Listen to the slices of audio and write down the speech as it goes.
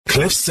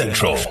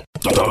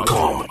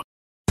CliffCentral.com.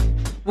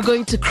 We're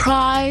going to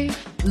cry,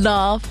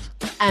 laugh,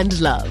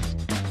 and love.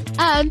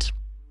 And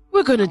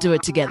we're going to do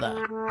it together.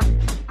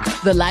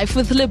 The Life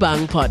with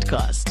Lebang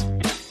podcast.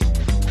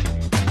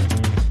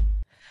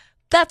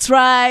 That's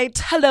right.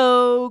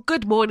 Hello,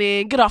 good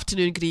morning, good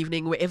afternoon, good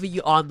evening, wherever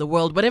you are in the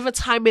world. Whatever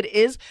time it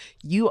is,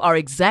 you are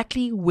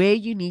exactly where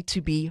you need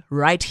to be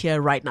right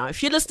here, right now.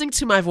 If you're listening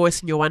to my voice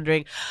and you're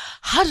wondering,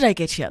 how did I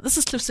get here? This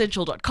is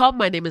CliffCentral.com.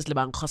 My name is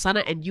Lebang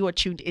Khosana and you are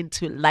tuned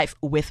into Life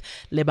with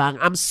Lebang.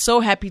 I'm so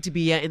happy to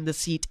be here in the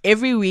seat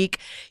every week.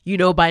 You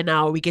know by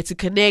now, we get to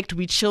connect,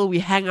 we chill, we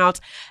hang out.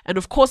 And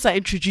of course, I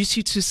introduce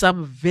you to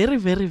some very,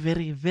 very,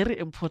 very, very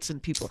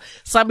important people.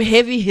 Some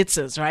heavy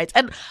hitters, right?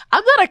 And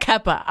I'm not a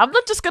kappa. I'm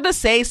not just gonna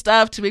say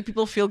stuff to make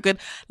people feel good.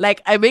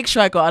 Like, I make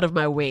sure I go out of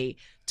my way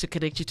to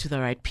connect you to the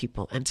right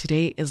people, and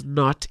today is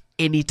not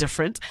any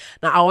different.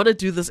 Now I want to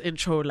do this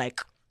intro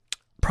like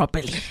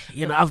properly.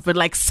 You know, I've been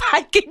like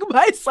psyching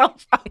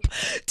myself up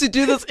to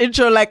do this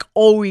intro like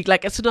all week.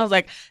 Like as soon as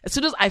I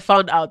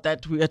found out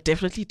that we are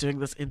definitely doing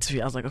this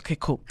interview, I was like, okay,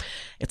 cool.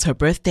 It's her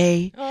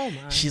birthday. Oh,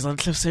 man. She's on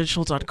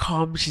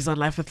CliffCentral.com. She's on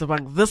Life with the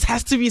Bank. This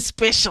has to be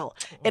special.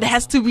 It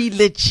has to be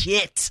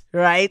legit,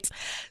 right?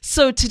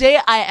 So today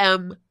I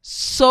am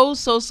so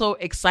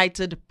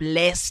excited,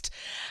 blessed,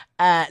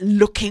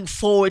 looking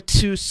forward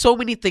to so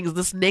many things.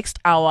 This next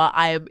hour,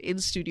 I am in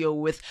studio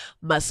with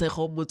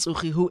Masego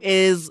Motsogi, who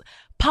is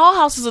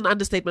powerhouse is an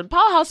understatement.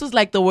 Powerhouse is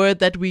like the word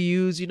that we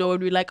use, you know, when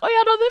we're like, oh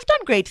yeah, no, they've done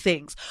great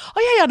things.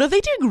 Oh yeah, no, they're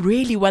doing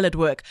really well at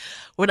work.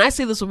 When I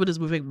say this woman is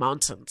moving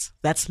mountains,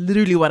 that's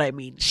literally what I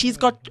mean. She's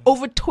got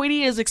over 20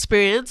 years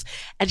experience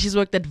and she's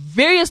worked at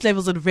various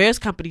levels in various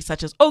companies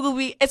such as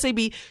Ogilvy, SAB,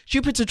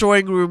 Jupiter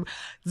Drawing Room,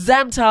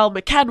 Zamtel,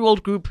 McCann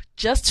World Group,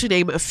 just to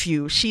name a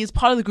few. She is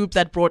part of the group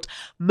that brought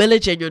Miller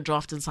Genuine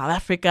Draft in South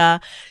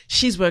Africa.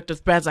 She's worked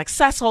with brands like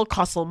Sasol,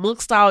 Castle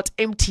Milk Stout,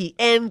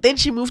 MTN. Then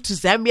she moved to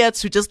Zambia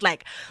to just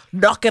like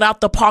knock it out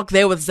the park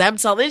there with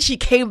Zamtel. Then she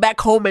came back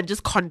home and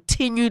just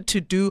continued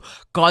to do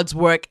God's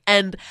work.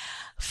 And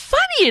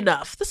funny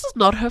enough, this is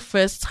not her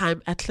first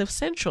time at Cliff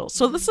Central.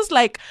 So this is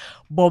like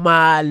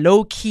Boma,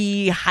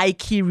 low-key,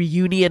 high-key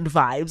reunion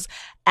vibes.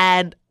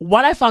 And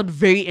what I found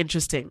very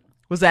interesting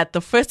was that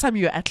the first time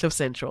you were at Cliff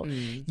Central,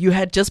 you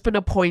had just been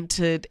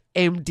appointed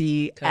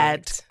MD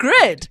at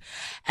Grid.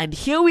 And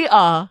here we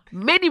are,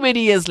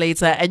 many years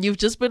later, and you've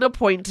just been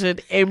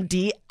appointed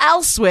MD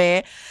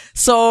elsewhere.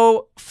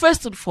 So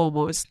first and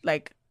foremost,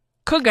 like,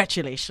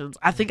 congratulations.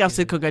 I think I've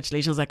said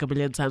congratulations like a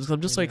million times because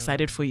I'm just so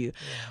excited for you.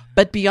 Yeah.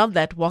 But beyond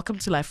that, welcome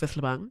to Life with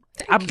Lebang.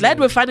 I'm glad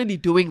we're finally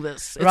doing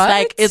this. It's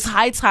like, it's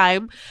high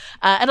time.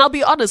 And I'll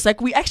be honest,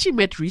 like, we actually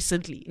met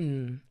recently.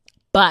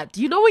 But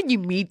you know when you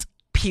meet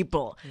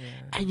people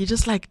and you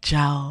just like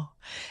gel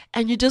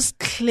and you just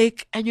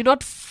click and you're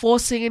not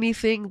forcing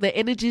anything, the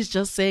energy is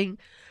just saying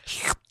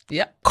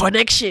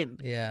connection.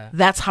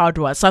 That's how it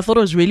was. So I thought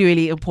it was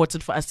really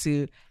important for us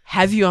to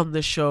have you on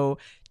the show,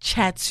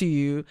 chat to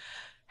you.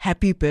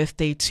 Happy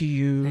birthday to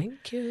you.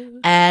 Thank you.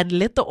 And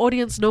let the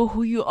audience know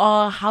who you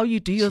are, how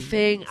you do your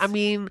thing. I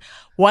mean,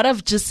 what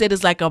I've just said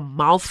is like a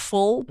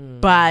mouthful,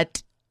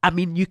 but I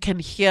mean, you can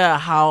hear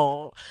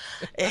how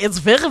it's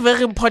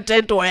very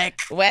important work.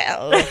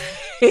 Well,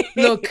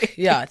 look,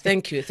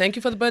 thank you. Thank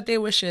you for the birthday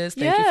wishes.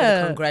 Thank you for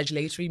the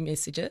congratulatory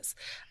messages.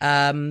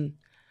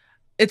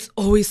 It's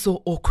always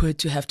so awkward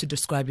to have to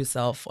describe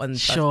yourself on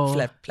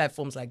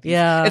platforms like these.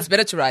 Yeah. It's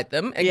better to write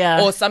them.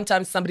 Or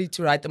sometimes somebody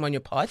to write them on your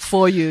part.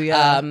 For you,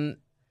 I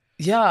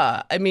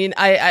mean,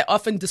 I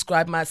often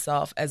describe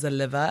myself as a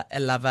liver, a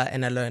lover,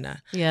 and a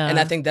learner. Yeah. And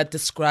I think that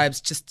describes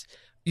just,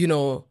 you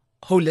know,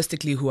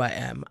 holistically who I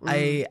am.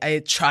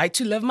 I try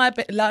to live my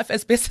life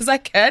as best as I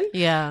can.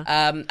 Yeah.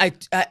 I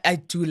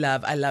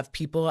love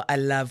people. I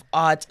love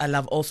art. I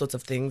love all sorts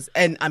of things.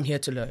 And I'm here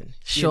to learn.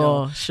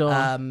 Sure.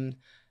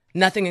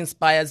 Nothing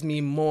inspires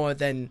me more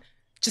than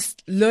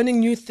just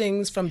learning new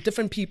things from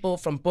different people,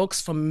 from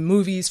books, from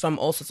movies, from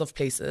all sorts of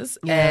places.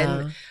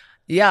 And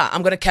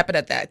I'm going to cap it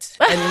at that.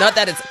 And not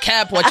that it's a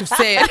cap what you've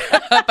said,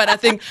 but I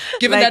think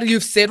given that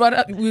you've said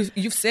what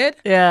you've said,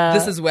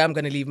 this is where I'm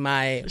going to leave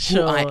my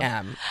who I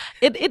am.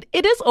 It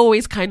is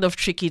always kind of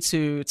tricky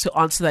to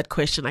answer that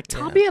question. Like,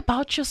 tell me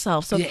about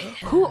yourself. So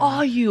who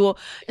are you?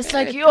 It's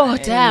like,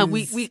 damn,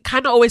 we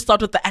kind of always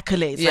start with the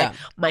accolades. Like,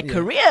 my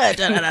career.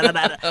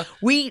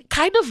 We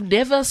kind of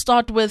never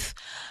start with,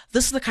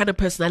 this is the kind of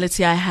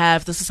personality I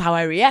have. This is how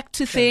I react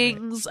to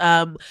things.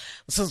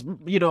 This is,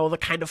 you know, the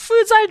kind of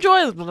foods I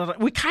enjoy.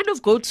 We kind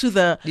of go to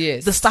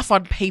the stuff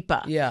on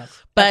paper. Yeah,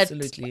 but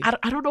absolutely.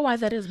 I don't know why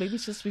that is. Maybe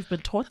it's just we've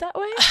been taught that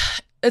way.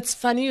 It's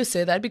funny you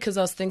say that because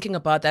I was thinking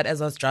about that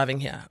as I was driving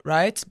here,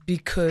 right?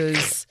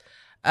 Because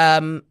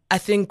I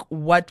think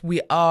what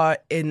we are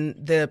in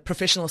the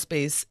professional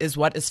space is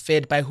what is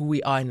fed by who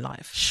we are in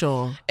life.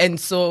 Sure. And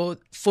so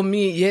for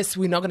me, yes,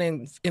 we're not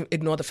going to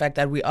ignore the fact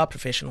that we are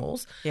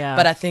professionals. Yeah.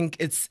 But I think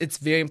it's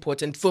very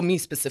important for me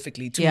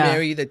specifically to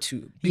marry the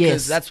two,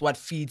 because that's what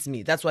feeds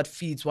me. That's what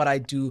feeds what I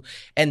do.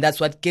 And that's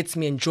what gets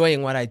me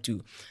enjoying what I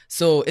do.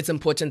 So it's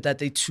important that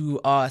they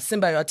two are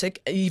symbiotic,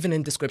 even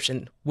in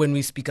description when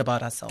we speak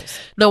about ourselves.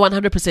 No,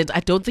 100%. I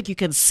don't think you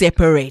can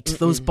separate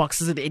those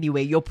boxes in any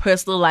way. Your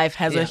personal life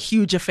has a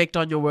huge effect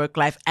on your work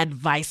life and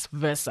vice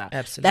versa.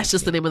 Absolutely. That's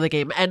just the name of the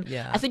game. And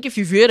I think if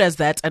you view it as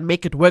that and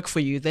make it work for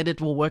you, then it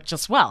will work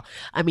just well.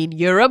 I mean,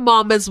 you're a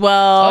mom as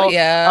well. Oh,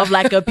 yeah. Of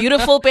like a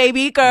beautiful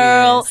baby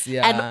girl. Yes,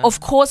 yeah. And of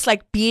course,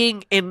 like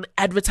being in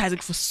advertising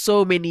for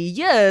so many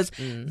years,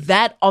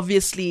 that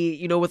obviously,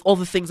 you know, with all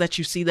the things that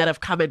you've seen that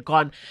have come and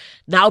gone,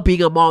 now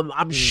being a mom,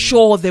 I'm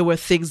sure there were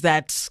things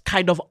that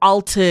kind of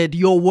altered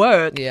your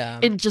work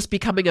in just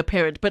becoming a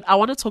parent. But I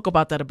want to talk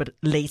about that a bit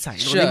later.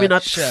 You know, let me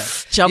not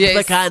jump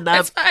the gun.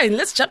 That's fine.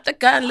 Let's jump the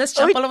gun. Let's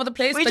jump all over the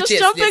place. We're just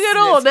jumping it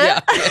all,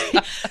 man.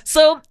 Yeah.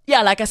 So,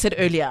 yeah, like I said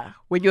earlier,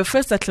 when you were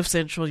first at Cliff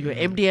Central, you were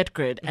MD at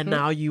Grid, and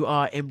now you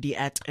are MD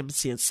at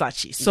M&C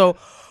Saatchi. So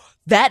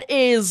that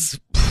is...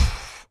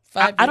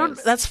 5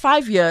 years. That's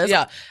 5 years.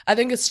 Yeah. I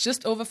think it's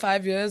just over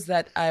 5 years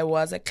that I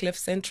was at Cliff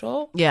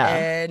Central. Yeah.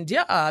 And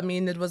I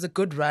mean, it was a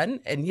good run.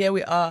 And here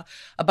we are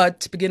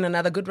about to begin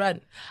another good run.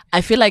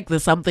 I feel like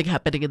there's something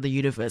happening in the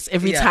universe.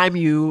 Every time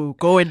you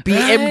go and be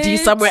MD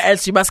somewhere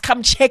else, you must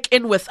come check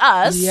in with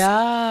us.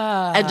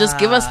 Yeah. And just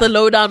give us the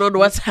lowdown on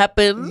what's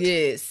happened.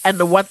 Yes.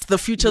 And what the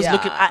future's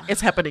looking at. It's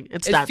happening.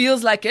 It's done. It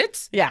feels like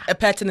it. Yeah. A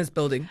pattern is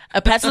building.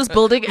 A pattern is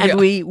building, and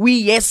we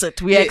yes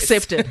it. We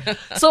accept it.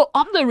 So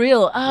on the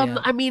real,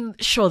 I mean,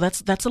 sure,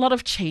 that's a lot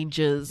of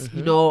changes,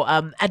 you know,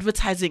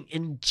 advertising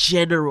in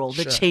general,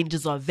 the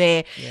changes are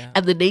there,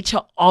 and the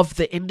nature of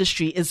the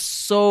industry is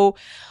so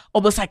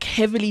almost like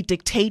heavily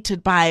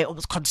dictated by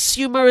almost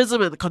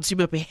consumerism and the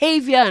consumer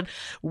behavior, and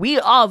we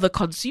are the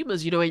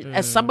consumers, you know,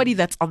 as somebody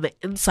that's on the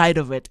inside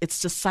of it, it's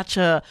just such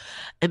an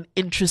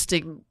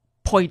interesting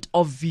point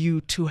of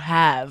view to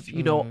have,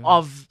 you know,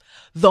 of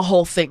the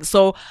whole thing.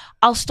 So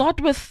I'll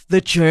start with the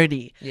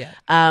journey.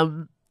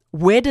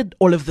 Where did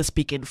all of this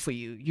begin for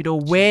you? You know,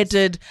 where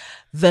did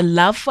the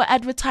love for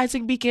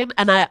advertising begin?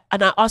 And I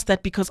ask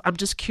that because I'm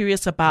just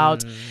curious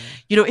about,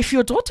 you know, if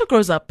your daughter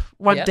grows up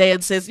one day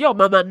and says, "Yo,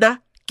 mama, na,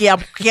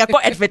 go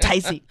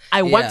advertising.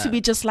 I want to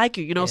be just like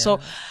you," you know. So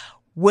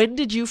when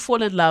did you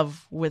fall in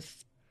love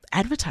with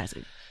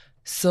advertising?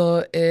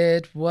 So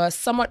it was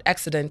somewhat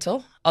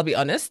accidental, I'll be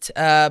honest.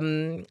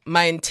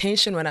 My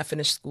intention when I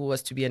finished school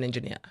was to be an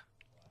engineer.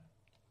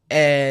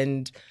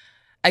 And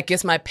I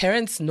guess my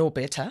parents know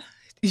better.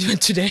 Even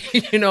today,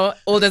 you know,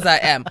 old as I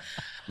am.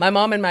 My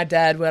mom and my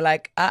dad were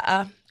like,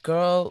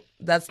 girl,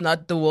 that's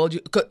not the world.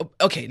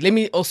 Okay, let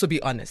me also be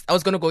honest. I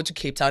was going to go to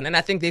Cape Town, and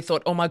I think they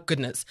thought, oh my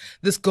goodness,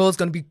 this girl is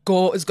going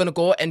to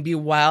go and be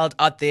wild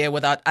out there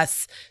without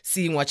us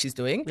seeing what she's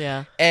doing.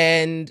 Yeah.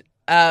 And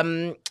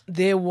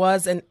there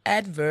was an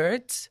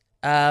advert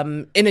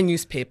in a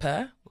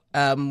newspaper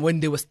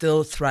when they were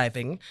still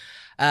thriving.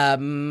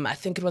 I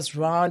think it was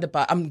round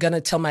about, I'm going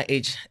to tell my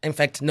age. In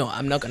fact, no,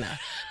 I'm not going to.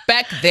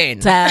 Back then.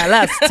 Tell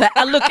us.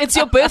 Look, it's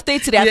your birthday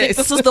today. I think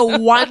this is the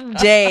one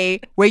day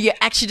where you're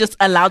actually just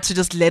allowed to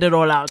just let it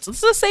all out.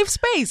 It's a safe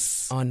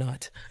space. Or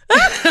not.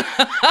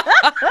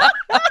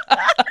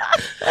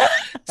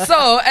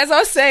 So, as I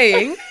was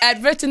saying,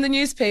 advert in the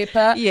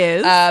newspaper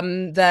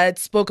that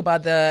spoke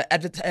about the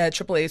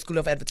AAA School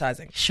of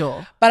Advertising.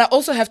 Sure. But I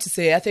also have to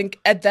say, I think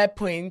at that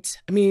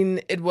point, I mean,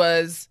 it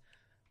was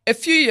a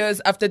few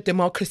years after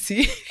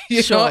democracy,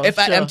 you know, if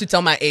I am to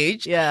tell my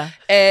age. Yeah.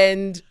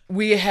 And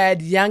we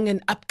had young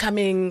and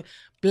upcoming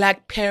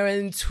Black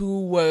parents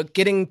who were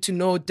getting to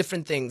know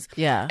different things.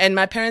 Yeah. And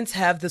my parents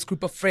have this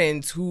group of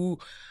friends who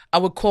I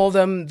would call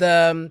them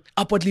the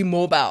upwardly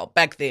mobile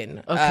back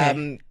then.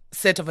 Okay.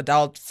 Set of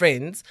adult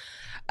friends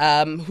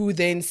who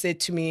then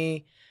said to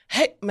me,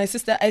 "Hey, my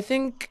sister, I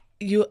think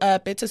you are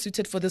better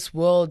suited for this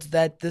world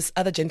that this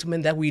other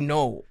gentleman that we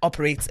know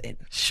operates in."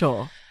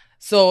 Sure.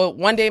 So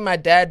one day my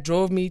dad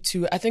drove me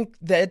to, I think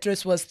the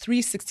address was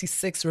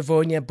 366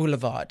 Rivonia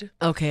Boulevard.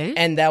 Okay.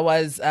 And that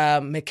was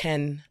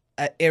McCann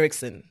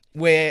Erickson,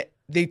 where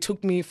they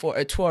took me for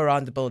a tour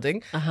around the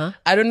building.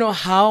 I don't know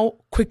how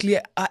quickly,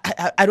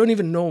 I don't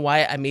even know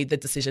why I made the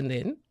decision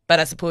then. But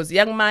I suppose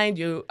young mind,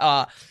 you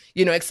are,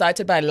 you know,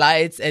 excited by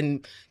lights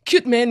and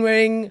cute men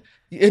wearing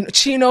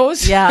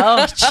chinos.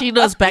 Yeah,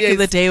 chinos back in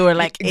the day were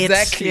like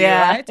exactly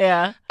right.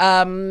 Yeah.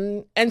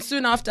 And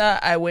soon after,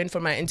 I went for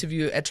my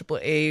interview at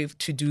AAA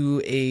to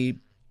do a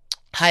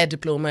higher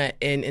diploma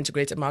in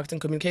integrated marketing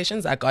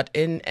communications. I got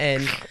in,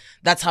 and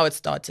that's how it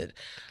started.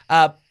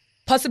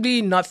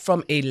 Possibly not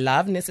from a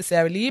love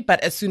necessarily,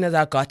 but as soon as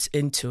I got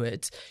into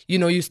it, you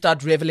know, you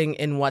start reveling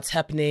in what's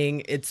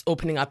happening. It's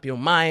opening up your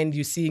mind.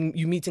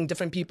 You meeting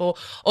different people.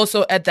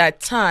 Also, at that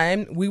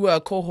time, we were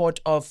a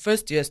cohort of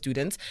first-year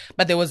students,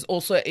 but there was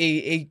also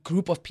a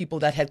group of people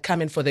that had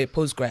come in for their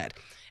postgrad.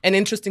 And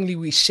interestingly,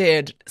 we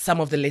shared some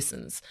of the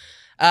lessons.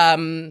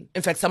 In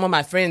fact, some of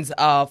my friends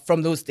are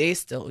from those days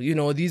still. You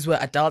know, these were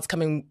adults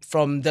coming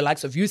from the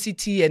likes of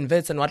UCT and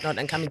Wits and whatnot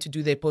and coming to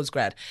do their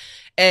postgrad.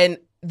 And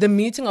the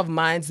meeting of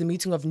minds, the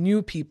meeting of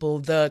new people,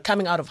 the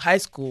coming out of high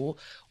school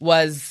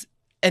was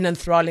an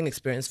enthralling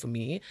experience for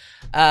me.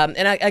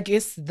 And I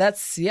guess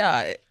that's,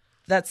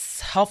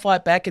 that's how far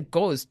back it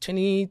goes.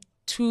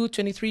 22,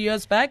 23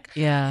 years back.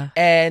 Yeah.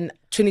 And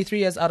 23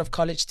 years out of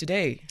college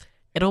today.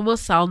 It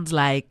almost sounds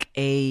like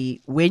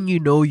when you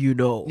know, you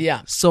know.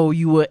 Yeah. So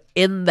you were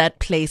in that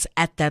place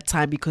at that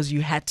time because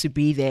you had to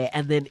be there.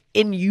 And then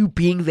in you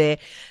being there,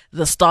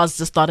 the stars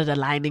just started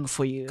aligning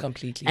for you.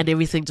 Completely. And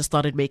everything just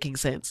started making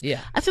sense.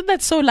 Yeah. I think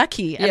that's so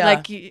lucky. And Yeah.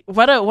 like,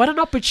 what an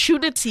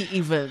opportunity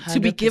even to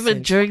be given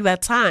 100%. during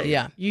that time.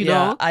 Yeah. You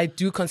know? I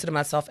do consider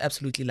myself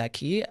absolutely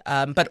lucky.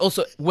 But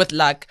also with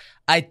luck,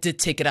 I did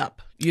take it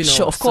up. You know,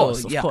 Sure, of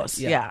course, so, of course.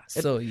 Yeah.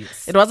 So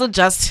yes. It wasn't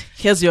just,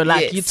 here's your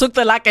luck. Yes. You took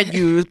the luck and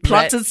you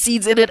planted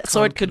seeds in it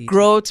so it could Completely.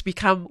 grow to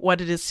become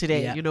what it is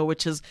today, Yeah. you know,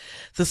 which is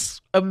this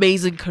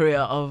amazing career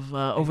of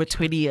over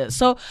 20 years.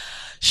 So,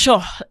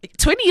 sure,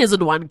 20 years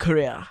in one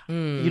career,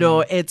 you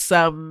know, it's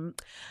not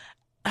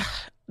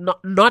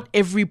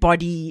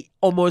everybody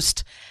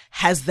almost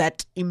has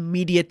that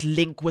immediate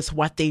link with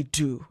what they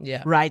do,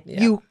 Yeah. right?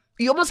 Yeah.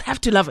 You almost have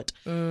to love it.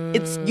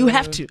 You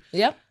have to.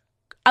 Yeah.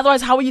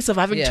 Otherwise, how are you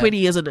surviving Yeah. 20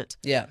 years in it?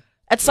 Yeah.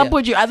 At some Yeah.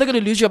 point, you're either going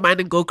to lose your mind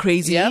and go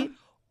crazy, Yeah.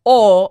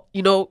 or,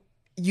 you know,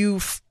 you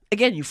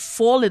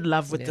fall in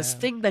love with this Yeah.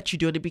 thing that you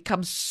do, and it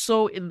becomes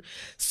so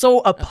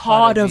a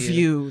part of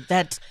you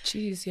that,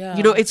 Jeez, yeah.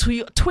 you know, it's who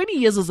you, 20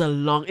 years is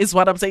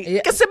what I'm saying.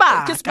 Yeah, kiss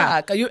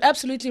back. You're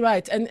absolutely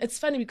right. And it's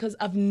funny because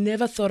I've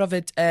never thought of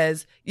it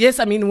as, yes,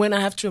 I mean, when I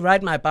have to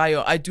write my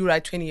bio, I do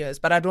write 20 years,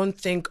 but I don't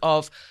think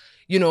of,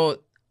 you know,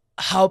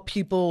 how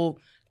people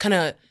kind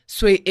of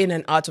sway in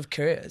and out of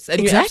careers. And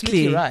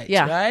Exactly. you're absolutely right.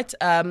 Yeah. Right?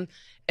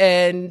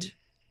 And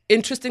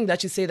interesting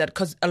that you say that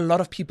because a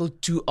lot of people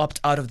do opt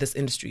out of this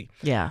industry.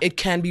 Yeah. It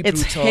can be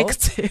It's brutal.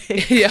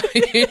 hectic. Yeah,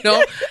 you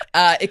know,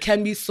 it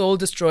can be soul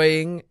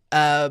destroying.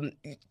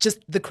 Just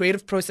the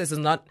creative process is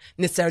not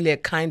necessarily a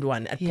kind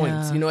one at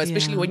points, you know,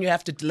 especially yeah. when you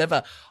have to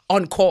deliver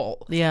on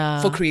call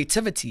Yeah. for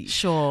creativity.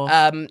 Sure.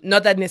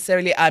 Not that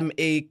necessarily I'm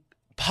a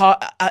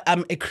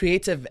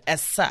creative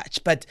as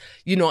such, but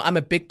you know, I'm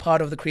a big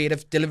part of the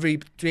creative delivery,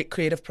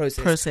 creative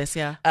process.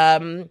 Yeah.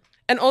 And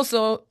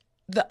also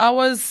the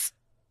hours,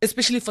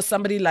 especially for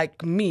somebody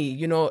like me,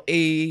 you know,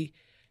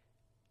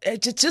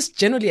 just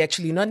generally,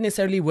 actually, not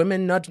necessarily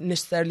women, not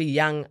necessarily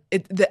young.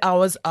 The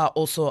hours are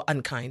also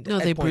unkind. No,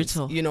 at they're points.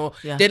 brutal. You know,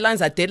 Yeah.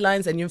 deadlines are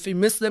deadlines, and if you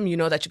miss them, you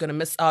know that you're going to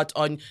miss out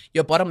on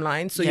your bottom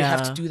line. So you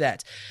have to Yeah. do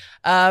that.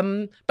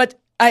 But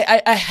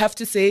I have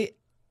to say,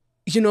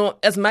 you know,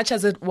 as much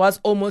as it was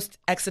almost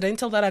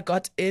accidental that I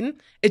got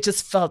in, it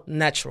just felt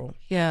natural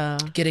Yeah.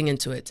 getting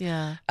into it.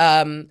 Yeah.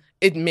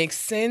 It makes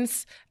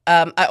sense.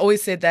 I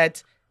always said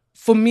that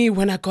for me,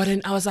 when I got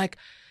in, I was like,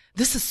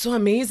 this is so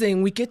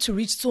amazing. We get to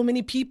reach so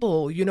many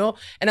people, you know?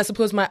 And I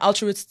suppose my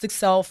altruistic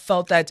self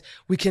felt that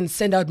we can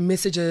send out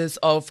messages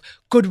of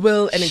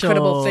goodwill and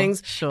incredible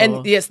things. Sure.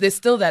 And yes, there's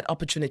still that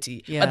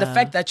opportunity. Yeah. But the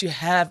fact that you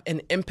have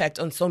an impact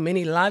on so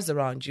many lives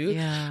around you,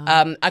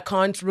 Yeah. I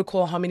can't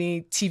recall how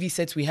many TV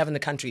sets we have in the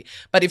country.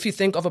 But if you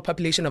think of a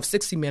population of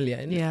 60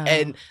 million Yeah.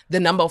 and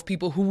the number of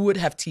people who would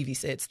have TV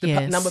sets, the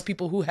Yes. number of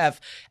people who have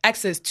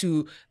access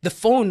to the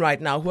phone right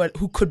now,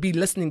 who could be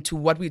listening to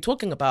what we're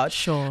talking about.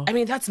 Sure. I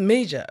mean, that's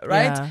major,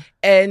 right? Yeah.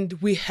 And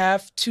we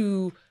have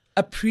to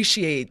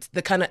appreciate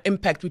the kind of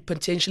impact we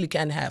potentially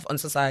can have on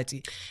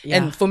society. Yeah.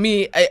 And for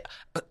me,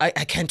 I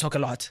can't talk a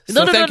lot.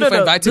 No, So thank you for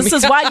inviting This me.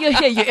 is why you're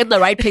here. You're in the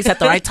right place at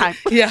the right time.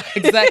 Yeah,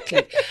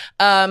 exactly.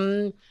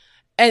 And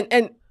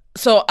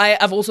so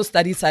I've also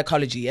studied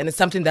psychology, and it's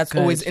something that's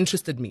always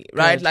interested me,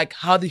 right? Good. Like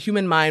how the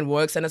human mind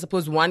works, and I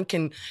suppose one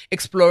can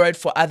explore it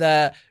for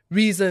other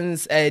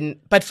reasons.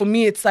 But for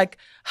me, it's like,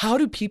 how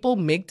do people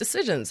make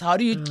decisions? How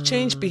do you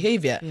change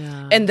behavior?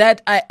 Yeah. And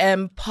that I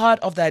am part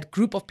of that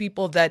group of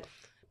people that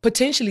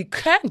potentially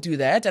can do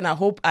that, and I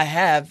hope I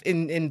have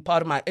in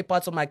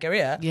parts of my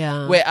career,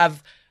 Yeah. where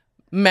I've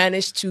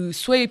managed to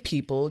sway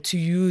people to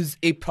use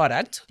a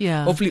product,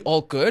 Yeah. hopefully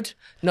all good,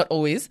 not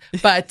always,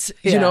 but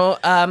you Yeah.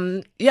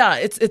 know,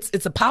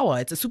 it's a power,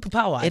 it's a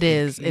superpower. It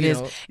is.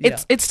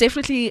 It's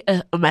definitely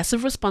a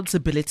massive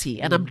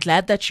responsibility, and I'm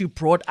glad that you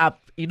brought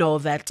up, you know,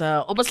 that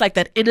almost like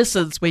that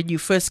innocence when you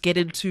first get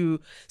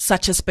into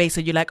such a space,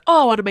 and you're like,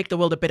 oh, I want to make the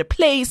world a better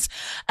place.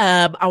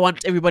 I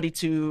want everybody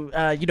to,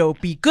 you know,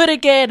 be good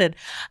again,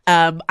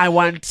 and I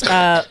want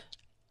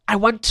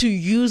to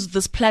use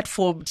this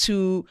platform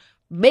to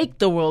make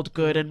the world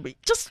good, and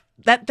just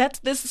that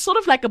there's sort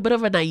of like a bit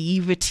of a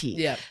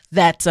naivety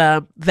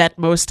that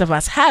most of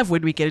us have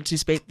when we get into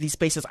these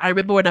spaces. I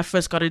remember when I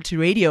first got into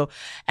radio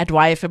at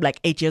YFM like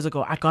 8 years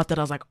ago, I got that.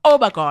 I was like, oh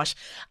my gosh,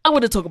 I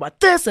want to talk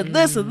about this and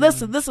this and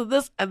this and this and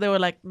this. And they were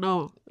like,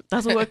 no, it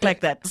doesn't work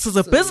like that. This is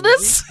a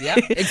business. Yeah,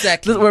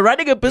 exactly. We're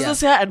running a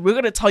business here, and we're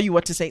going to tell you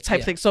what to say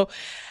type thing. So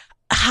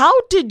how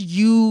did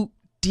you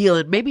deal,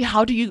 and maybe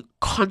how do you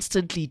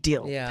constantly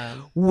deal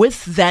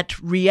with that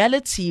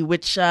reality,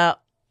 which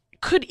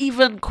could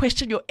even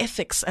question your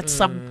ethics at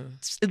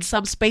in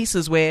some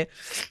spaces where,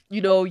 you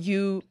know,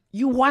 you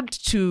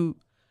want to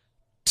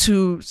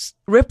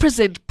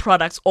represent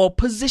products or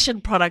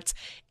position products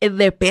in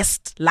their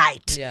best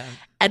light,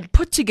 and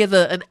put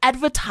together and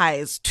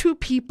advertise to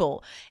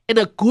people in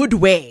a good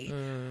way,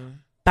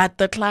 but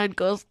the client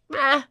goes,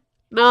 nah,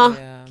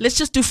 no, let's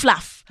just do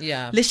fluff.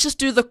 Yeah. Let's just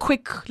do the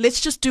quick, let's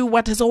just do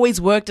what has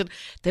always worked. And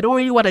they don't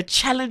really want to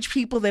challenge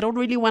people. They don't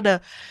really want to,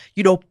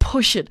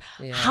 push it.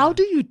 Yeah. How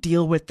do you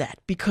deal with that?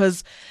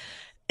 Because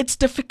it's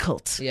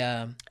difficult.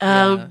 Yeah.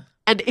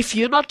 And if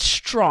you're not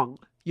strong,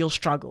 you'll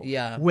struggle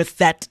with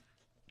that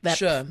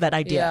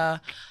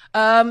idea.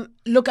 Yeah.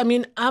 Look, I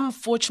mean, I'm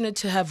fortunate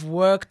to have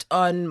worked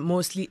on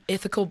mostly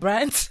ethical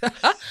brands.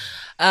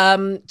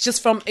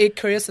 Just from a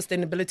career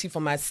sustainability for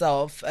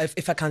myself,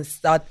 if I can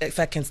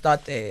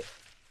start there.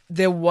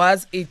 There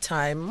was a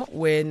time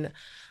when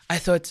I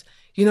thought,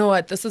 you know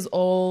what, this is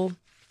all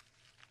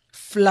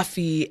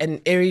fluffy and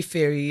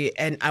airy-fairy,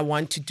 and I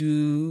want to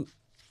do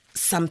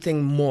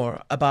something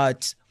more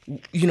about,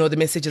 the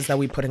messages that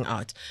we're putting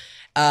out.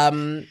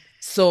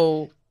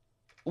 So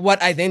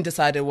what I then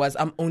decided was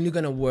I'm only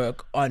going to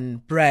work on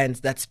brands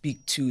that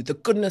speak to the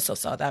goodness of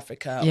South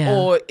Africa,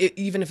 or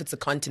even if it's a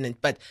continent,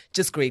 but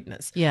just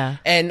greatness. Yeah.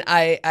 And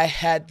I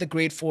had the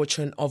great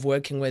fortune of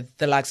working with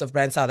the likes of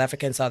Brand South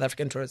Africa and South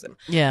African tourism.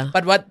 Yeah.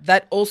 But what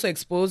that also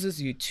exposes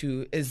you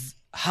to is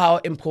how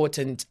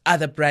important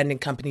other branding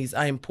companies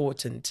are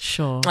important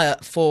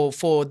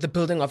for the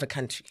building of a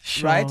country,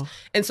 right?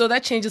 And so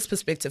that changes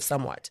perspective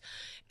somewhat.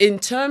 In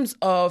terms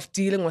of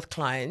dealing with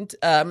client,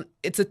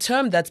 it's a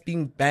term that's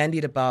being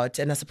bandied about,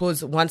 and I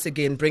suppose once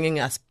again bringing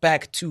us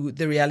back to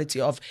the reality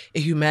of a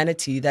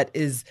humanity that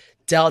is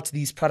dealt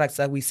these products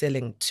that we're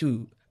selling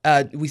to.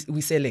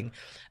 We're selling.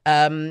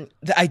 The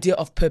idea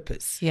of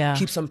purpose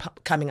keeps on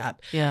coming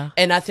up. Yeah.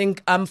 And I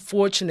think I'm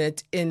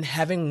fortunate in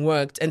having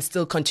worked and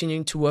still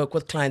continuing to work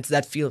with clients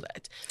that feel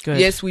that. Good.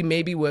 Yes, we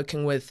may be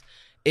working with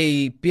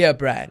a beer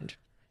brand.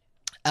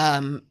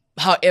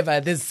 However,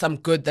 there's some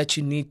good that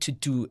you need to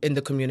do in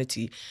the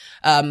community.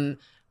 And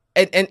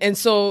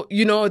so,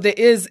 there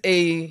is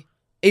a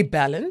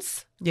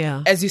balance.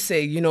 Yeah. As you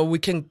say, we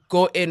can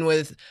go in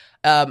with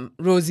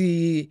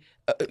rosy,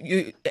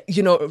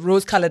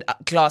 rose-colored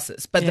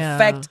glasses. But the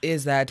fact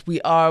is that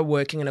we are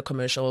working in a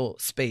commercial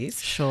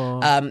space. Sure.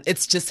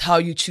 It's just how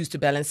you choose to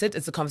balance it.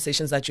 It's the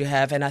conversations that you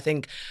have. And I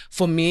think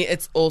for me,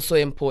 it's also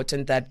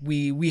important that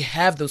we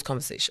have those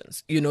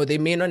conversations. They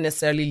may not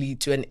necessarily lead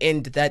to an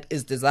end that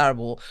is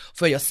desirable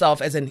for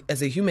yourself as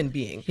a human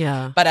being.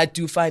 Yeah. But I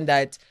do find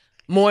that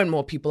more and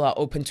more people are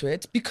open to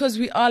it because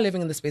we are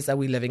living in the space that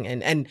we're living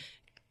in. And,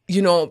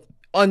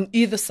 on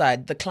either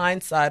side, the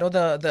client side or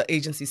the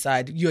agency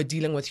side, you're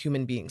dealing with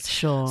human beings.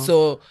 Sure.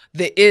 So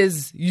there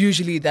is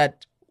usually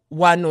that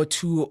one or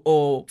two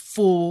or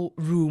full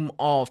room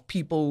of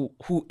people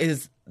who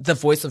is the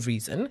voice of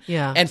reason.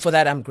 Yeah. And for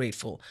that, I'm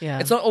grateful. Yeah.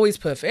 It's not always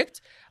perfect.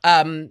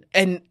 And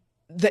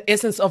the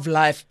essence of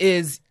life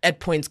is at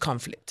points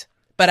conflict.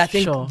 But I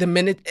think the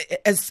minute,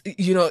 as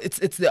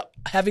it's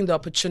having the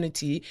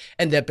opportunity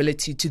and the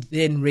ability to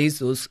then raise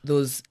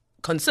those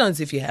concerns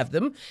if you have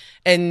them,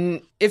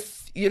 and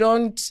if you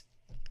don't,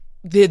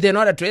 they're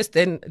not addressed,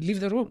 then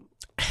leave the room.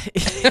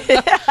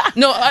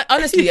 No,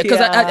 honestly, because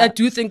I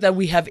do think that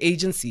we have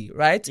agency,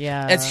 right?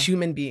 Yeah. As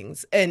human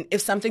beings, and if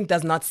something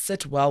does not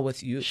sit well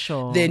with you,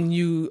 then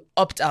you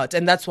opt out,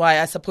 and that's why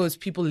I suppose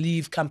people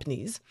leave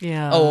companies,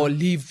 or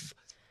leave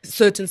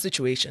certain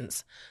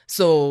situations.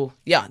 So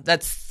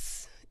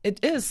it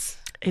is.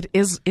 It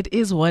is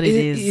what it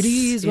is. It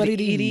is what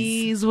it is. It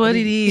is what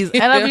it is.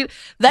 And I mean,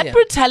 that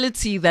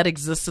brutality that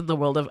exists in the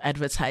world of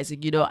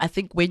advertising, I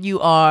think when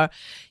you are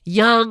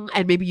young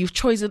and maybe you've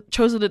chosen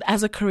it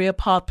as a career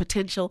path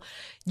potential,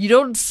 you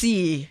don't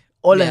see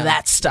all of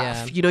that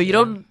stuff. You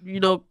don't,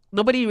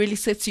 nobody really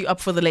sets you up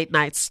for the late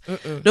nights.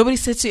 Nobody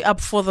sets you up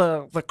for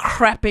the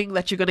crapping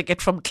that you're going to get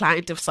from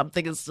client if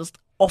something is just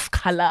off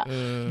color.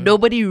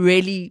 Nobody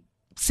really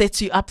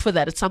sets you up for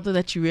that. It's something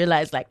that you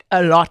realize like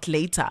a lot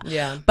later.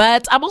 Yeah.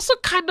 But I'm also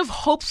kind of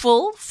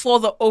hopeful for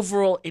the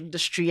overall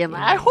industry, and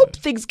I hope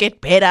things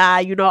get better.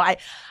 I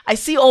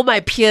see all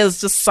my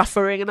peers just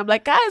suffering, and I'm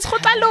like, guys,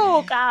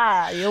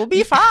 you'll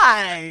be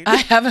fine. I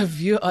have a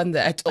view on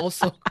that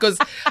also, because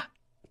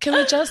can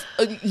we just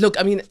look?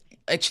 I mean,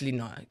 actually,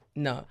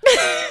 no.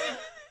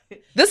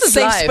 This is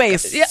safe life.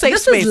 Space. Yeah, safe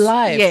this space. is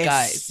life,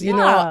 yes. guys.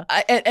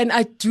 And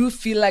I do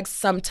feel like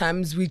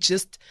sometimes we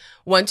just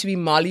want to be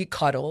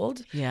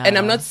mollycoddled. Yeah. And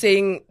I'm not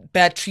saying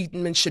bad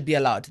treatment should be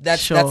allowed.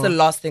 That's the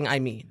last thing I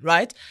mean,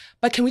 right?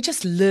 But can we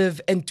just live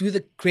and do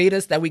the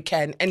greatest that we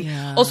can?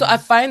 And also, I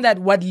find that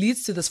what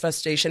leads to this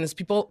frustration is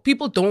people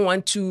don't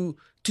want to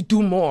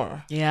do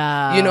more.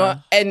 Yeah.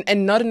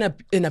 And not in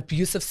an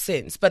abusive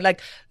sense, but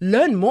like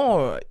learn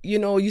more.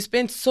 You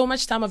spend so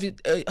much of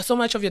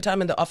your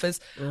time in the office.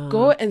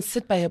 Go and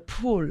sit by a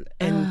pool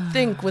and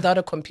think without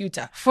a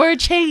computer. For a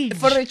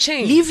change.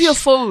 Leave your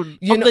phone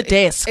on the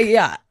desk.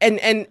 Yeah.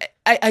 And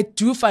I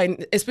do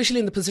find,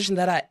 especially in the position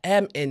that I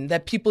am in,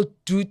 that people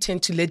do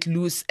tend to let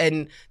loose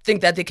and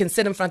think that they can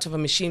sit in front of a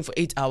machine for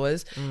 8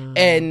 hours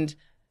and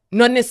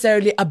not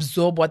necessarily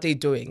absorb what they're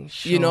doing.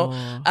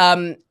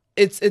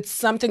 It's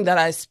something that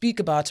I speak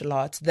about a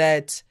lot,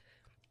 that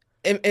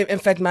in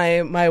fact,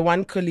 my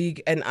one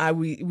colleague and I,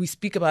 we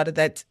speak about it,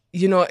 that,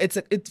 you know,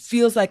 it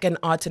feels like an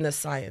art and a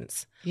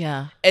science.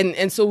 Yeah.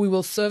 And so we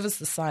will service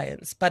the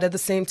science, but at the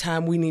same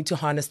time, we need to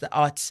harness the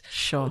art,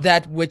 Sure.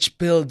 that which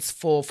builds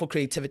for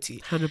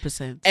creativity.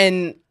 100%.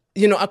 And,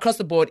 you know, across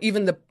the board,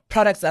 even the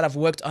products that I've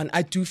worked on,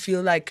 I do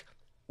feel like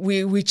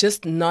we're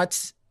just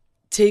not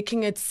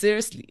taking it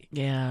seriously.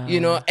 Yeah.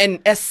 You know, and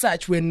as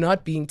such, we're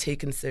not being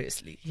taken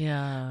seriously.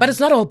 Yeah. But it's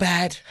not all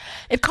bad.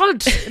 It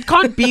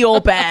can't be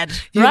all bad,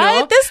 You right?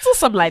 know? There's still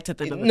some light at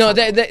the end of the No,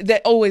 tunnel. there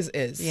always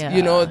is. Yeah.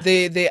 You know,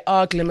 there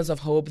are glimmers of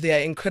hope. There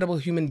are incredible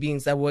human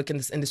beings that work in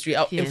this industry.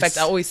 In Yes. fact,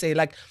 I always say,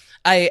 like,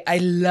 I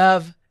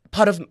love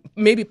part of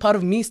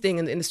me staying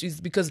in the industry is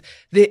because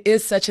there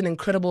is such an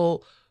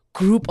incredible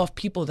group of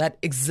people that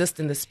exist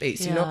in the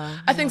space. You know,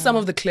 I think some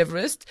of the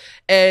cleverest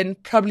and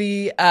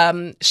probably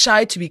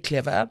shy to be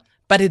clever,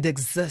 but it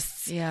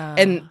exists. Yeah.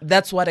 And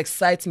that's what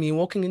excites me,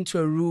 walking into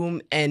a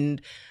room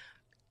and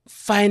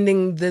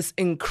finding this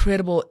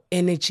incredible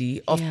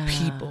energy of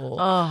people.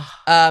 Oh.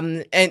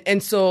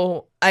 And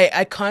so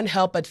I can't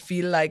help but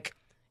feel like,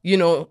 you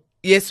know,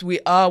 yes, we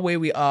are where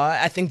we are.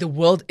 I think the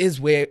world is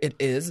where it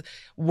is,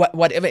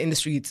 whatever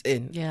industry it's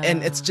in. Yeah.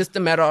 And it's just a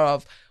matter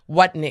of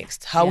what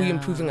next? How are we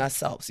improving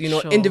ourselves? You know,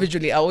 Sure.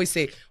 individually, I always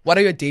say, what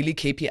are your daily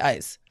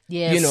KPIs?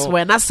 Yes, You know,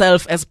 we're not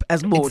self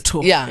as more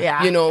too.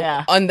 yeah, you know,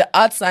 on the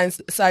art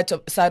science side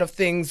of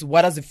things,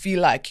 what does it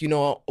feel like? You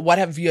know, what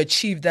have you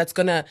achieved? It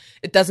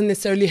doesn't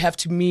necessarily have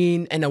to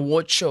mean an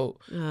award show,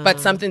 but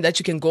something that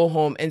you can go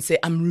home and say,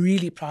 I'm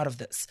really proud of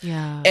this.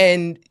 Yeah.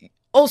 And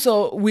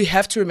also, we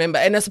have to remember,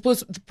 and I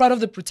suppose part of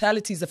the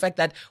brutality is the fact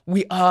that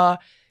we are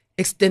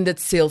extended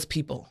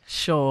salespeople.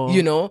 Sure.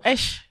 You know,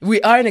 Ish.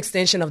 we are an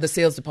extension of the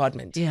sales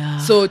department. Yeah.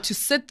 So to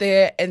sit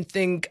there and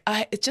think,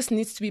 it just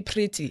needs to be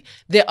pretty.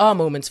 There are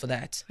moments for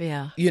that.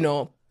 Yeah. You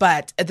know,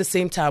 but at the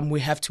same time, we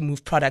have to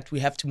move product,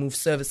 we have to move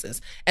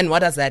services. And what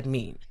does that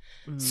mean?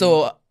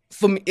 So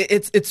for me,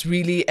 it's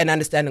really an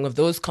understanding of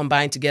those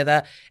combined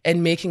together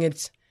and making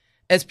it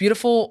as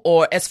beautiful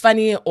or as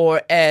funny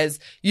or as,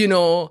 you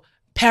know,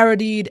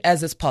 parodied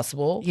as is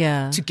possible.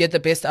 Yeah. To get the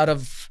best out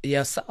of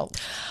yourself.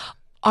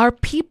 Are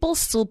people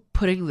still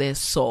putting their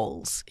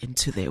souls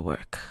into their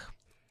work?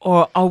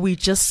 Or are we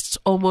just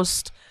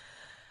almost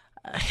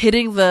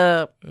hitting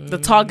the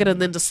target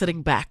and then just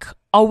sitting back?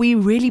 Are we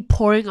really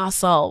pouring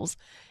ourselves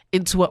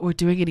into what we're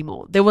doing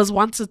anymore? There was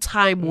once a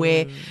time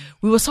where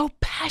we were so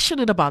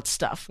passionate about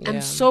stuff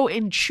and so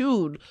in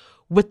tune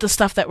with the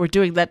stuff that we're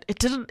doing that it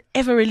didn't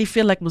ever really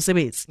feel like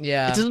Musibis.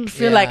 Yeah. It didn't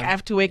feel like I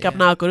have to wake up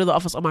now, go to the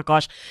office. Oh my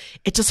gosh.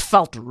 It just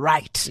felt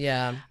right.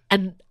 Yeah.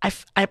 And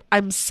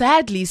I'm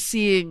sadly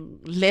seeing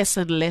less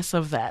and less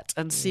of that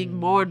and seeing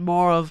more and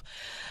more of,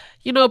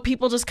 you know,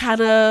 people just kind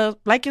of,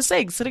 like you're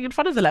saying, sitting in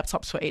front of the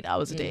laptops for 8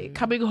 hours a day,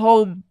 coming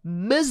home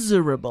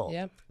miserable.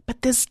 Yeah.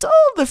 But there's still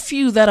the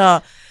few that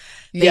are,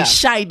 they're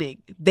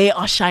shining. They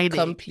are shining.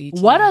 Completely.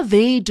 What are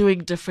they doing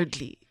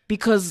differently?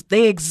 Because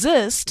they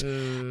exist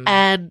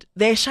and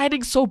they're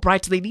shining so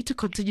bright. They need to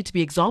continue to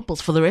be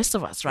examples for the rest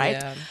of us, right?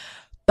 Yeah.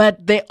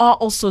 But there are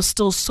also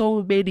still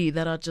so many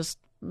that are just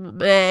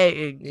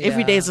meh.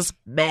 Every day is just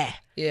meh.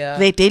 Yeah.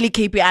 Their daily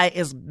KPI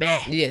is meh.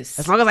 Yes.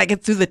 As long as I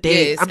get through the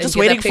day, Yes, I'm and just get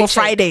waiting that for paycheck.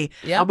 Friday.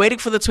 Yeah. I'm waiting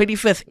for the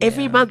 25th.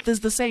 Every Yeah. month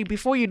is the same.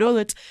 Before you know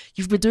it,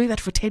 you've been doing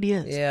that for 10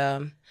 years. Yeah.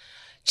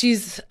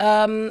 Geez,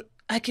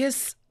 I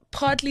guess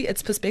partly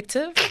it's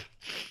perspective.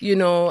 You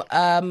know,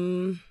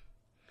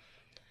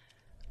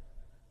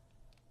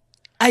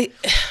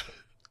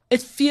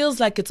 it feels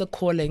like it's a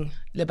calling,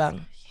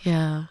 Lebang.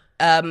 Yeah.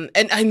 And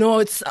I know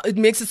it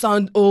makes it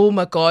sound, oh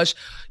my gosh,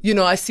 you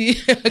know, I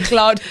see a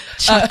cloud.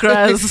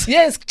 Chakras.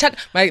 Yes,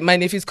 my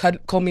nephews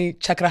call me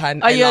Chakrahan.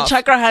 Oh, you're a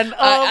Chakrahan.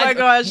 Oh my I-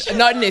 gosh.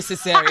 Not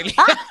necessarily.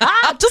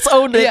 Just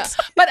own it. Yeah,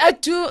 but I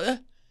do.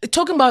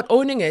 Talking about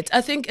owning it,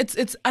 I think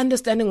it's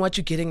understanding what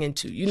you're getting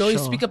into. You know, you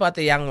Sure. speak about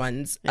the young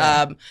ones,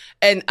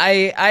 and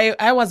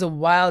I was a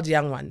wild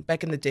young one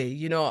back in the day.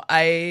 You know,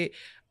 I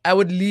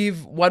would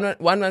leave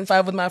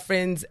 115 with my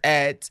friends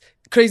at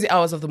crazy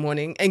hours of the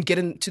morning and get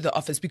into the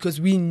office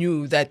because we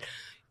knew that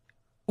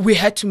we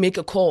had to make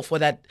a call for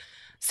that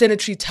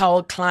sanitary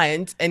towel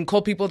client and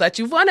call people that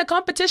you've won a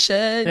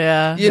competition.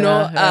 Yeah, you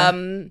know. yeah.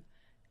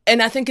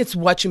 And I think it's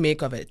what you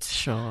make of it.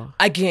 Sure.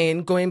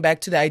 Again, going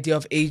back to the idea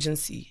of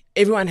agency,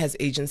 everyone has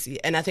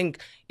agency. And I think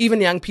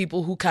even young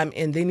people who come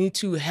in, they need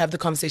to have the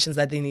conversations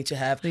that they need to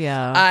have.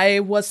 Yeah.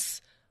 I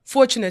was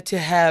fortunate to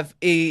have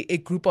a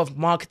group of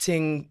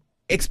marketing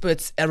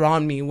experts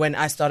around me when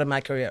I started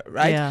my career,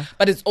 right? Yeah.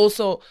 But it's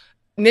also,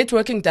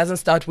 networking doesn't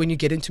start when you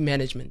get into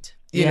management.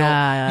 You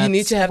Yeah, know, you need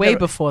it's to have way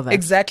before that.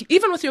 Exactly.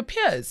 Even with your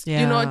peers,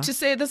 you know, Yeah. to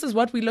say this is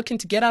what we're looking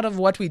to get out of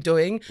what we're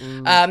doing.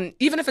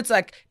 Even if it's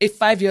like a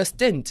 5-year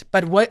stint,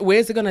 but where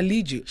is it going to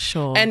lead you?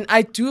 Sure. And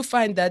I do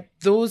find that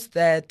those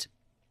that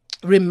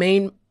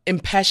remain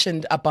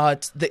impassioned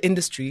about the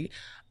industry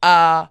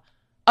are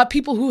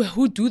people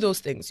who do those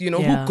things, you know,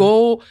 Yeah. who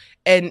go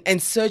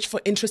and search for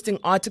interesting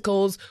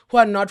articles, who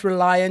are not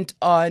reliant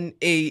on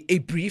a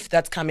brief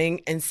that's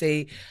coming and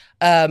say,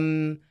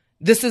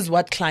 this is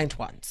what client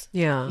wants.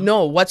 Yeah.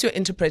 No, what's your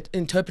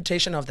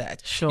interpretation of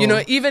that? Sure. You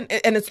know, even,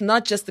 and it's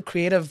not just the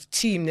creative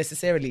team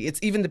necessarily. It's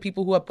even the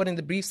people who are putting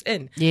the briefs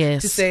in.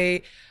 Yes. To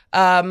say,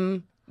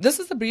 this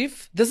is the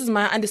brief. This is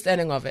my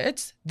understanding of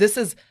it.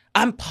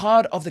 I'm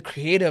part of the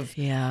creative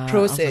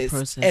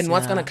process and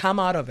what's going to come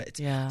out of it.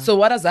 Yeah. So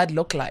what does that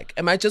look like?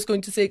 Am I just going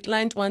to say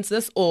client wants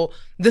this, or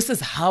this is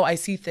how I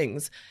see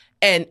things?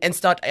 And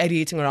start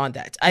ideating around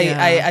that.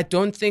 I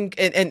don't think,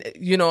 and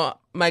you know,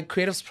 my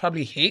creatives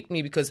probably hate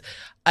me because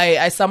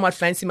I somewhat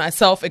fancy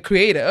myself a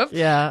creative.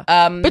 Yeah.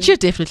 But you're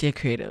definitely a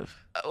creative.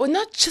 Well,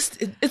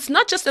 it's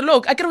not just a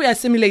look. I can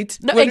assimilate.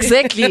 No,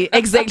 exactly.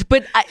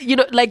 But you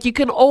know, like you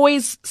can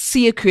always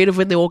see a creative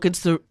when they walk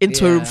into a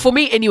room. For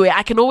me, anyway,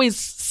 I can always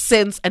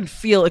sense and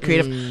feel a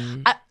creative.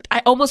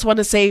 I almost want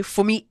to say,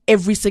 for me,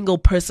 every single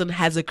person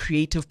has a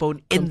creative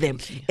bone in them.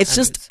 It's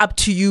just up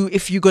to you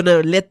if you're going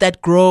to let that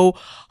grow,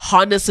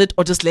 harness it,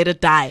 or just let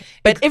it die.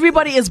 But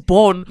everybody is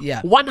born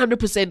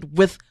 100%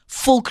 with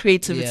full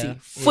creativity,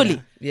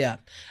 fully. Yeah,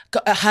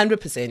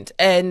 100%.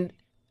 And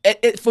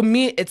for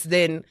me, it's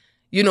then,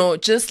 you know,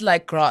 just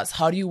like grass,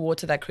 how do you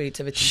water that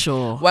creativity?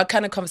 Sure. What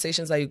kind of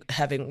conversations are you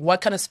having? What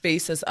kind of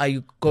spaces are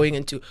you going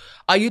into?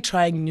 Are you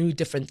trying new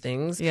different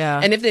things? Yeah.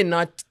 And if they're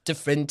not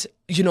different,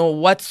 you know,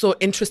 what's so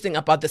interesting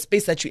about the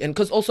space that you're in?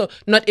 Because also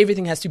not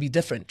everything has to be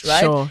different,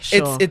 right?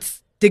 Sure.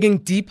 It's digging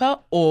deeper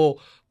or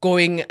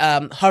going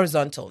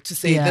horizontal to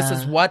say this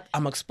is what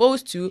I'm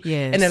exposed to,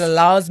 and it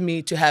allows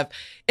me to have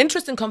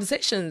interesting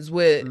conversations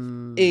with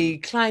a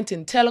client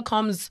in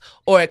telecoms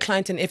or a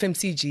client in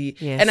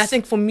FMCG. And I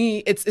think for me,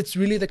 it's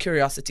really the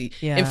curiosity.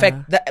 In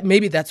fact,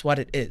 maybe that's what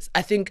it is.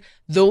 I think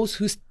those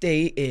who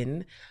stay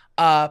in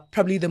are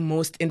probably the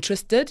most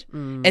interested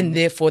and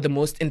therefore the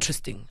most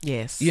interesting.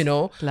 Yes, you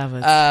know, love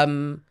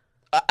it.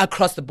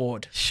 Across the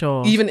board,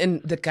 sure. Even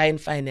in the guy in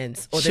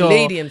finance or the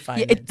lady in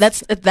finance,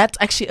 that's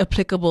actually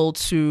applicable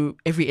to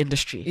every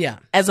industry. Yeah,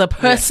 as a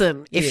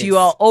person, if you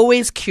are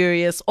always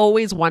curious,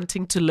 always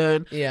wanting to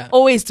learn,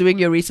 always doing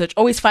your research,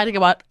 always finding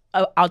out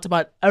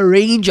about a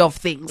range of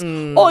things,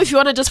 or if you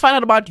want to just find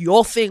out about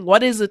your thing,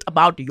 what is it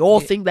about your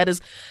thing that is?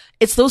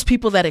 It's those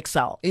people that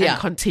excel and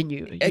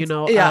continue. You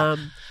know.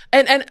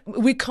 And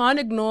we can't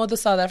ignore the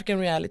South African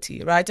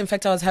reality, right? In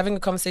fact, I was having a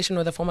conversation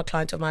with a former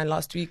client of mine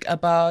last week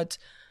about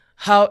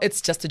how it's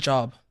just a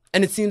job.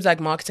 And it seems like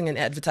marketing and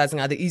advertising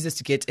are the easiest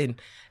to get in.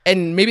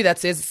 And maybe that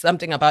says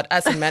something about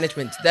us in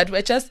management, that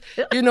we're just,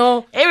 you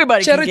know,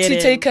 everybody charity can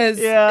get takers.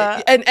 In.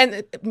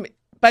 Yeah.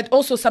 But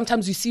also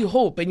sometimes you see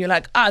hope and you're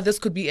like, this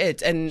could be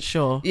it. And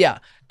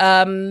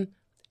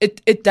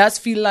it does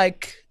feel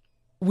like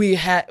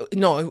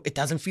it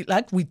doesn't feel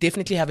like we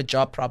definitely have a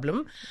job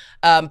problem.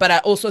 But I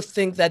also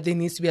think that there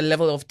needs to be a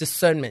level of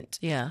discernment.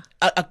 Yeah.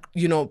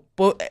 You know,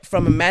 both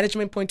from a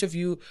management point of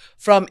view,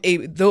 from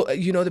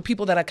the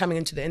people that are coming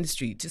into the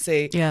industry to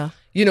say,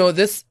 you know,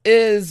 this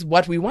is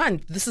what we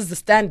want. This is the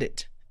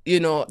standard. You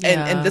know,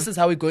 and this is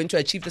how we're going to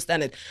achieve the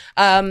standard.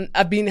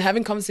 I've been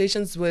having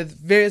conversations with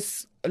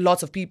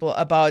lots of people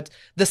about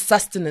the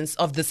sustenance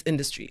of this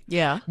industry.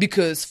 Yeah.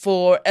 Because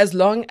for as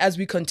long as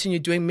we continue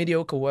doing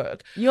mediocre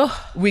work,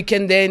 we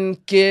can then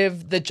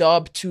give the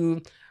job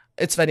to,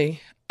 it's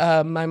funny,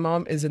 my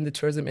mom is in the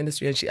tourism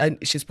industry and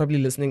she's probably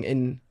listening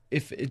in.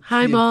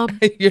 Hi, Mom.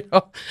 You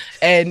know,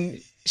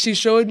 and she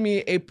showed me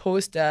a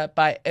poster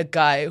by a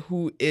guy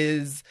who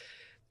is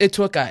a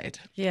tour guide.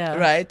 Yeah.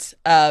 Right?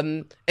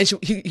 And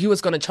he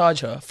was going to charge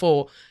her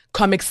for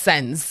Comic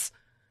Sans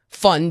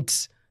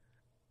font.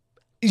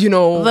 You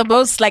know, the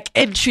most like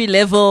entry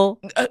level,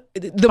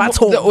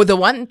 the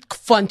one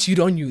font you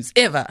don't use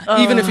ever,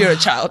 even if you're a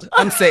child.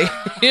 I'm saying,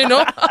 you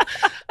know,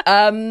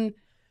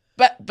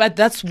 but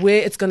that's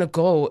where it's gonna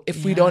go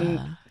if we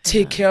don't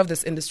take care of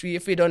this industry,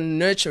 if we don't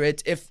nurture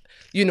it, if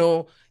you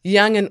know,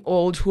 young and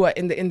old who are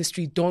in the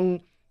industry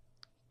don't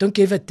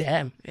give a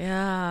damn.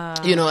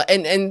 Yeah. You know,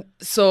 and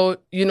so,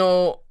 you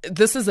know,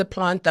 this is a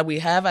plant that we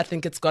have. I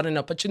think it's got an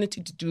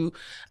opportunity to do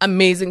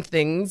amazing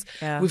things.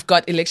 Yeah. We've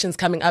got elections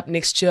coming up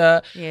next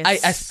year.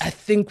 Yes. I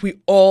think we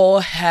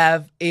all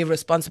have a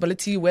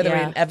responsibility, whether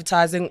in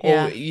advertising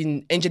or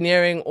in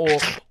engineering or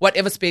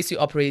whatever space you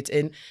operate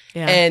in.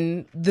 Yeah.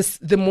 And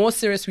the more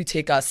serious we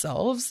take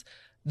ourselves,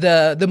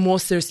 the more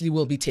seriously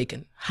we'll be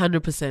taken.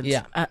 100%.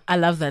 Yeah. I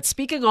love that.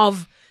 Speaking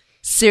of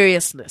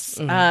seriousness,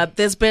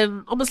 there's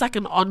been almost like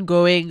an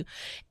ongoing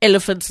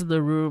elephant in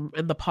the room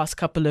in the past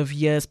couple of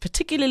years,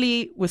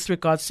 particularly with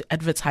regards to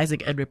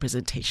advertising and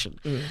representation.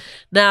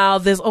 Now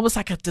there's almost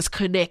like a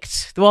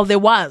disconnect. Well, there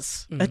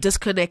was a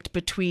disconnect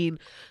between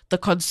the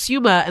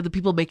consumer and the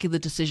people making the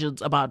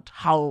decisions about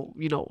how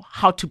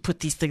to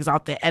put these things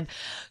out there. And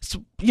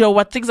so, you know,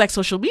 what things like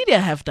social media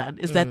have done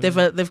is that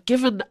they've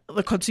given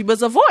the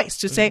consumers a voice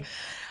to say,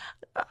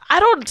 I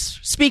don't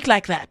speak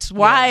like that.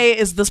 Why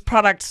is this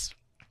product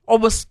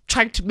almost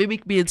trying to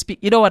mimic me and speak?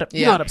 You know what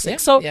I'm saying?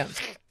 So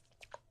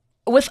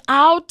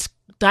without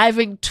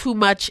diving too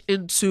much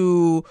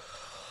into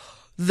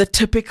the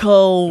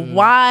typical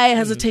why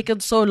has it taken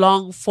so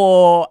long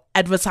for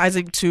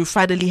advertising to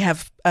finally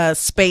have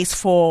space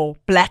for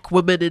Black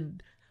women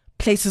in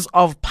places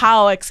of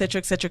power, etc.,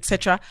 etc.,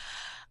 etc.,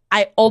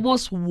 I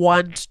almost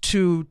want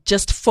to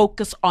just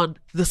focus on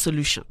the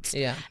solutions.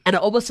 Yeah. And I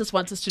almost just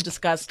want us to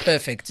discuss,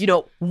 Perfect.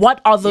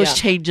 what are those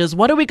changes?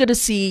 What are we going to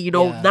see,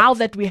 now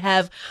that we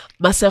have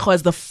Masego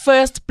as the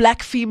first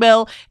black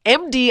female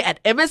MD at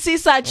M&C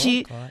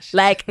Saatchi,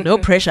 no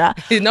pressure.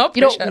 No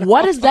pressure.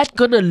 What is that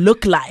going to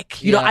look like?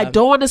 I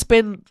don't want to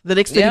spend the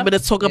next 30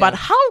 minutes talking about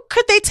how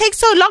could they take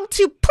so long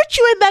to put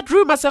you in that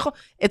room, Masego.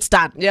 It's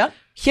done. Yeah.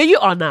 Here you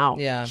are now.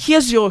 Yeah.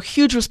 Here's your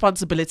huge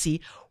responsibility.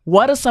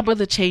 What are some of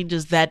the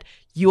changes that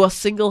you are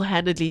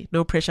single-handedly,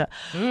 no pressure,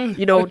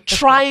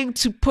 trying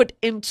to put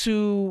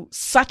into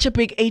such a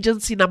big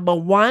agency, number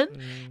one,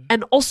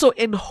 and also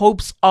in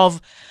hopes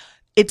of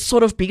it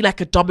sort of being like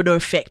a domino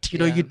effect.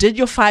 You did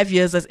your 5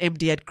 years as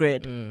MD at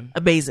Grid.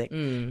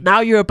 Amazing.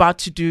 Now you're about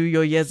to do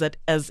your years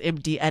as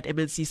MD at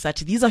M&C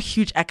Saatchi. These are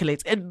huge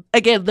accolades. And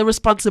again, the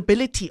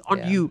responsibility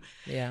on you.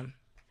 Yeah.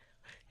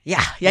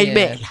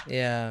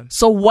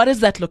 So what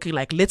is that looking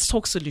like? Let's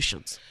talk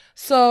solutions.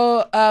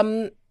 So,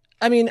 I'm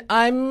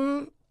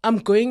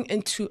going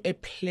into a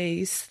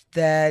place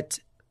that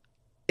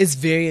is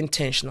very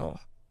intentional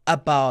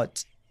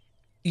about,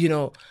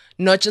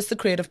 not just the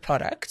creative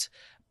product,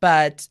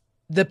 but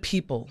the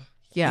people.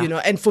 Yeah.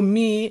 And for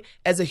me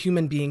as a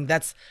human being,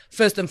 that's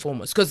first and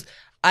foremost, because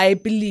I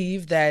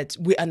believe that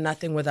we are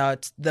nothing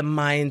without the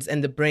minds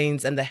and the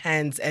brains and the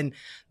hands and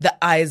the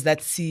eyes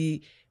that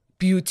see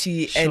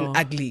beauty and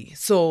ugly.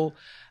 So,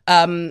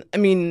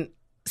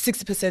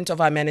 60%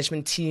 of our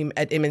management team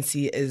at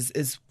M&C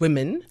is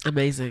women.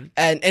 Amazing.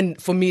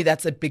 And for me,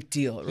 that's a big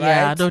deal, right?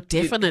 Yeah, no,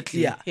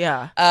 definitely.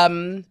 Yeah.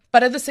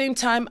 But at the same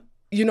time,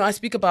 I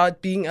speak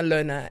about being a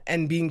learner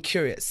and being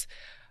curious.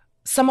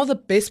 Some of the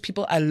best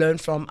people I learn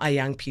from are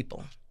young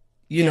people,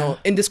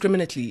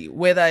 indiscriminately,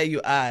 whether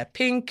you are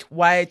pink,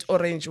 white,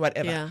 orange,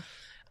 whatever. Yeah.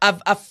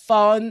 I've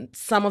found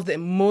some of the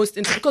most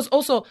interesting, because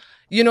also,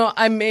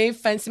 I may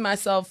fancy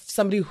myself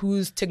somebody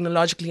who's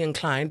technologically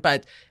inclined,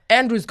 but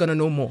Andrew's going to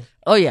know more.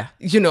 Oh, yeah.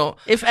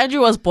 If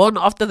Andrew was born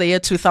after the year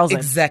 2000.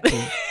 Exactly.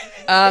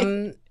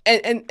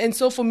 And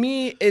so for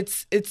me,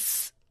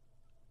 it's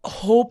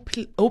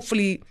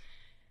hopefully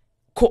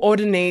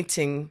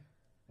coordinating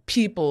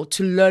people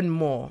to learn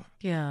more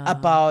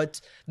about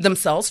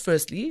themselves,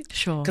 firstly.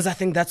 Sure. Because I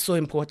think that's so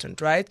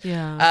important, right?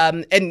 Yeah.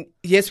 And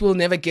yes, we'll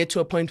never get to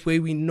a point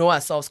where we know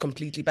ourselves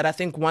completely. But I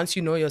think once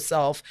you know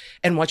yourself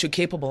and what you're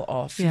capable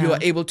of, you are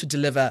able to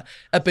deliver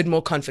a bit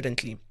more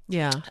confidently.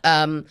 Yeah.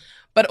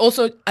 But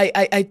also,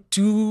 I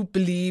do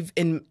believe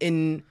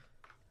in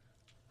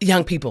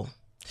young people.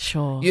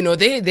 Sure.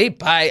 They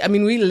buy.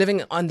 We're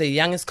living on the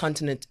youngest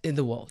continent in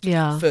the world.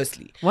 Yeah.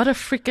 Firstly. What a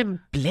freaking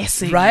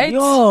blessing. Right?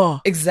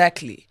 Yo.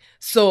 Exactly.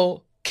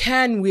 So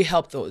can we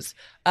help those?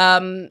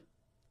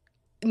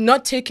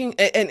 Not taking,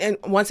 and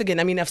once again,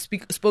 I've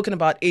spoken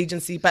about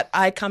agency, but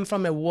I come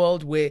from a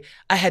world where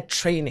I had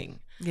training.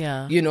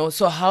 Yeah.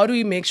 So how do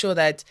we make sure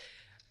that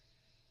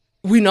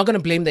we're not going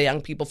to blame the young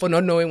people for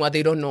not knowing what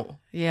they don't know?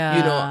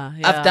 Yeah.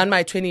 I've done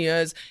my 20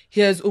 years.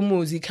 Here's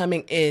Umuzi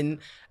coming in.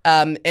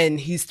 And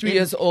he's 3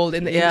 years old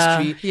in the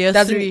industry. Year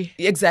 3.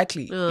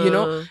 Exactly.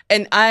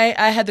 And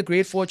I had the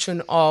great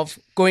fortune of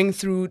going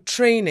through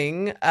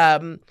training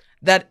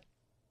that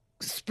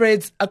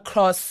spreads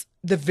across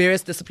the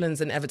various disciplines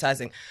in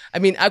advertising.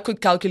 I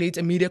could calculate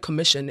a media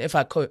commission if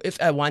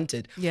I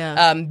wanted.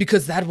 Yeah.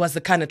 Because that was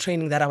the kind of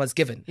training that I was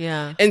given.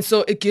 Yeah. And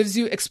so it gives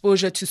you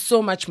exposure to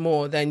so much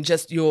more than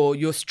just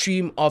your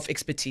stream of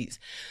expertise.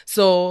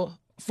 So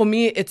for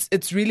me,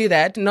 it's really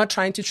that, not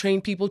trying to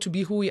train people to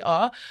be who we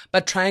are,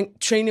 but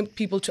training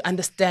people to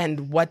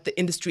understand what the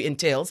industry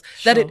entails,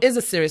 that it is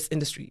a serious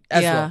industry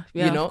as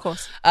well. Of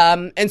course.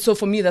 And so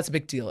for me, that's a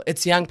big deal.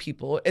 It's young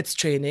people, it's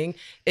training,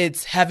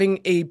 it's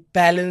having a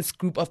balanced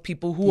group of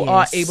people who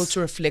are able to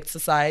reflect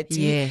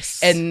society,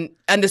 and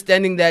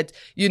understanding that,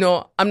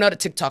 I'm not a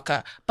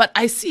TikToker, but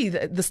I see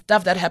the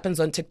stuff that happens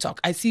on TikTok.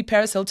 I see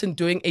Paris Hilton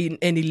doing an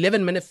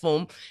 11-minute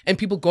film and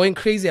people going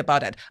crazy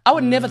about it. I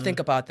would never think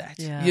about that,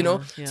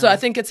 So I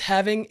think it's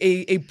having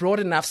a broad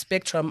enough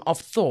spectrum of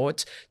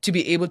thought to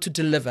be able to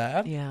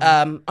deliver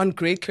on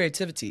great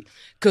creativity,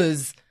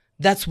 because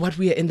that's what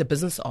we are in the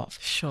business of.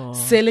 Sure.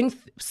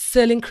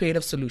 Selling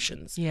creative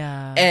solutions.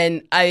 Yeah.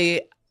 And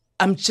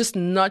I'm just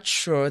not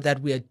sure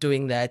that we are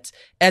doing that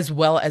as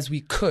well as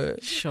we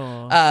could.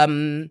 Sure. I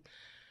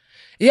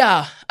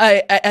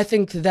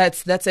think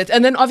that's it.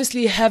 And then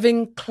obviously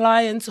having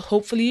clients,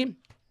 hopefully,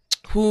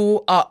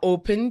 who are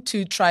open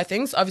to try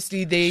things.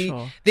 Obviously,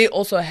 they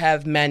also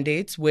have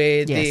mandates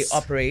where they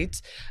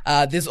operate.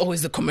 There's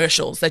always the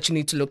commercials that you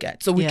need to look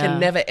at. So we can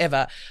never,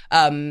 ever,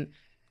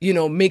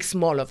 make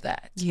small of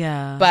that.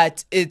 Yeah.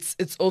 But it's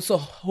also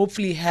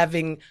hopefully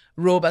having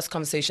robust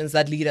conversations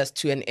that lead us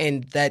to an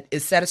end that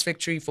is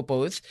satisfactory for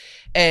both.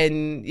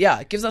 And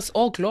it gives us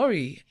all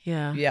glory.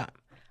 Yeah. Yeah.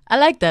 I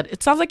like that.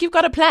 It sounds like you've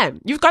got a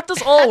plan. You've got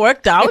this all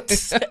worked out.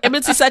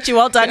 M&C Saatchi,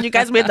 well done. You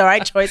guys made the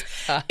right choice.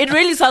 It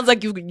really sounds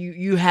like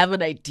you have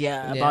an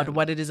idea about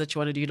what it is that you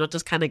want to do. You're not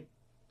just kind of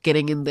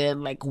getting in there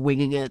and like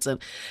winging it. And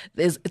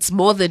it's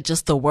more than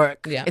just the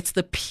work. Yeah. It's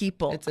the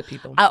people. It's the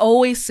people. I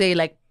always say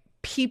like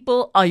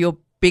people are your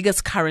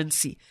biggest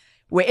currency.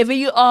 Wherever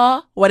you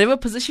are, whatever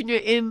position you're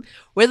in,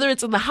 whether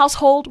it's in the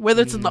household,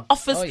 whether it's in the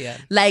office,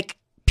 like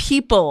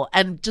people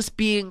and just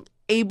being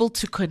able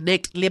to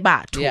connect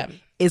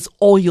is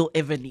all you'll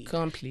ever need.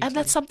 Completely. And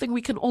that's something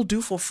we can all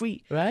do for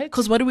free. Right.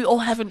 Because what do we all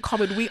have in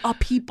common? We are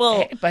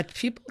people. But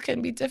people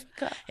can be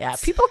difficult. Yeah,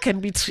 people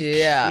can be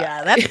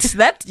Yeah.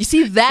 That you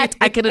see that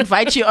I can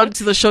invite you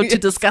onto the show to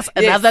discuss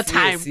another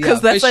time,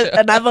 because that's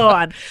another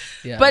one.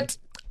 Yeah. But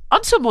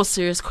onto a more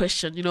serious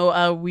question.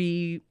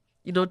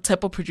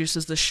 Teppo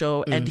produces the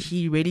show and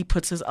he really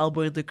puts his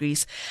elbow in the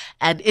grease.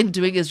 And in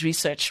doing his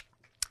research,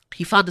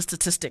 he found a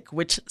statistic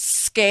which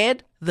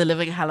scared the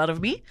living hell out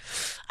of me.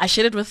 I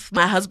shared it with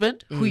my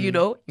husband, who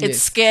it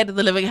scared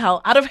the living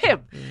hell out of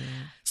him.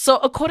 So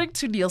according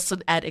to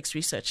Nielsen AdX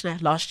research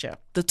last year,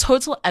 the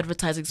total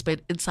advertising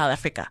spend in South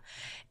Africa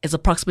is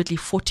approximately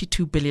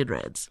 42 billion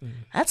rands.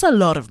 That's a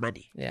lot of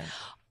money. Yeah.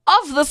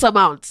 Of this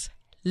amount,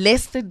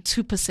 less than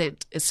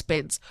 2% is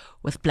spent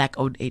with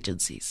black-owned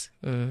agencies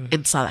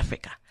in South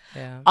Africa.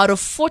 Yeah. Out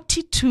of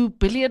 42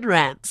 billion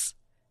rands,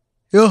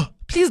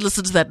 please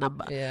listen to that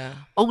number. Yeah.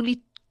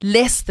 Only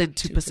less than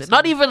 2%,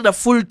 not even a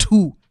full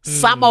 2,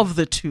 some of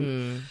the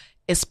 2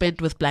 is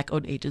spent with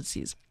black-owned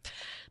agencies.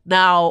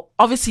 Now,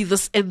 obviously,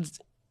 this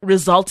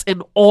results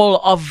in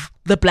all of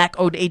the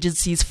black-owned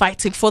agencies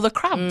fighting for the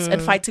crumbs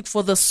and fighting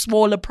for the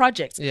smaller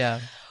projects.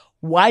 Yeah.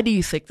 Why do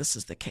you think this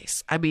is the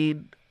case? I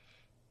mean,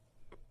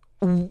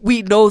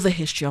 we know the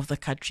history of the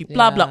country,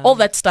 blah, blah, all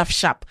that stuff,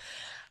 sharp.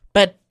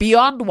 But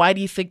beyond why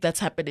do you think that's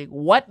happening,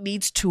 what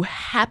needs to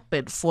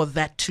happen for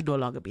that to no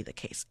longer be the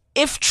case?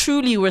 If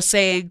truly we're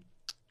saying,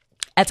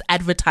 as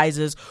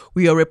advertisers,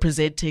 we are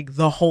representing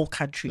the whole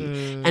country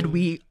and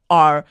we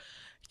are,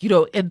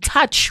 in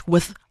touch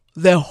with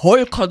the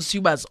whole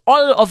consumers,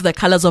 all of the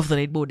colors of the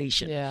Rainbow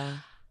Nation. Yeah.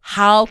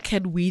 How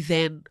can we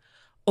then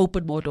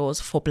open more doors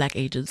for black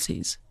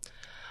agencies?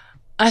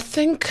 I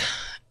think,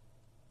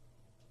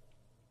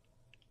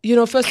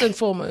 first and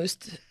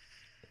foremost,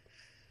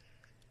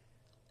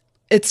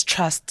 it's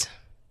trust.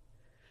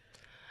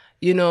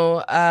 It's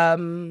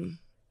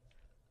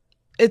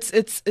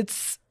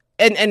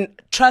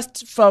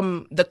trust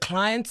from the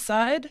client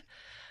side,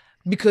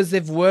 because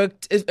they've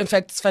worked. In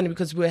fact, it's funny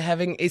because we're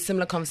having a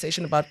similar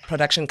conversation about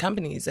production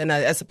companies, and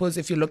I suppose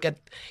if you look at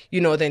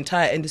the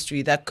entire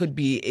industry, that could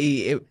be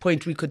a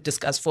point we could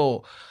discuss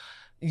for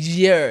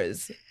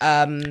years.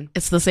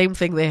 It's the same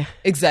thing there.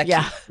 Exactly.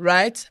 Yeah.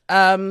 Right.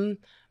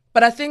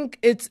 But I think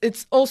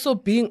it's also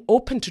being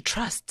open to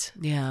trust.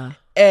 Yeah.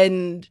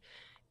 And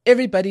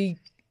everybody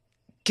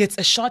gets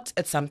a shot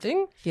at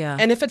something. Yeah.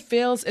 And if it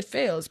fails, it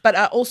fails. But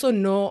I also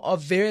know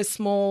of very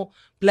small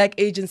black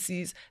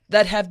agencies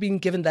that have been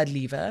given that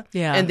lever.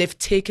 Yeah. And they've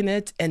taken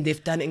it and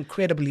they've done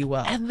incredibly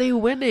well. And they're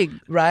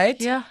winning. Right?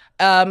 Yeah.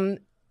 And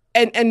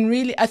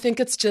really, I think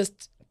it's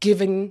just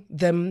giving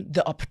them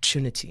the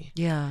opportunity.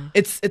 Yeah.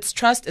 It's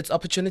trust, it's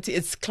opportunity,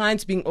 it's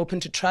clients being open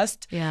to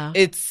trust. Yeah.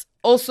 It's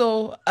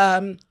also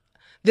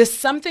there's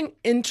something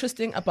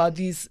interesting about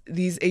these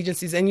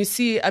agencies, and you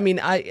see, I mean,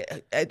 I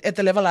at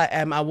the level I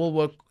am, I will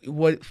work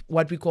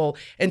what we call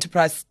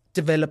enterprise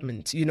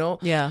development.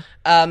 Yeah.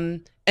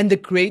 And the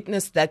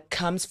greatness that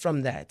comes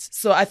from that.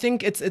 So I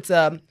think it's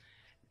an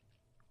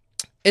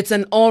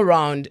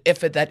all-round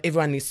effort that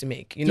everyone needs to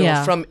make,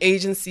 from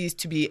agencies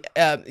to be,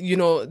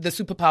 the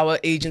superpower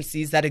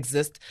agencies that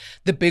exist,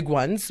 the big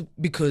ones,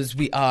 because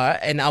we are,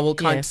 and I will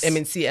count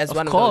M&C as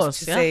one of those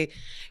to say,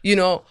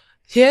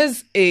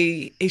 here's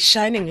a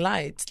shining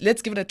light.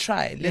 Let's give it a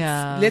try.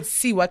 Let's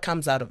see what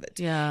comes out of it.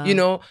 Yeah.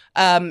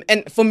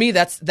 And for me,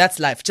 that's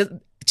life.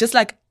 Just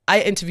like I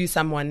interview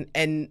someone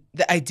and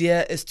the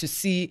idea is to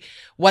see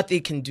what they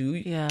can do.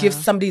 Yeah. Give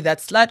somebody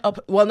that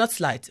not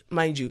slight,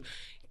 mind you.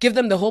 Give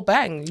them the whole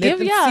bang. Let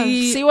them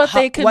see what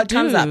they can do.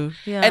 Comes up.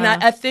 Yeah. And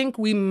I think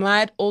we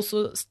might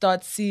also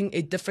start seeing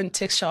a different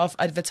texture of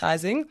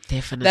advertising.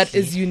 Definitely. That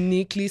is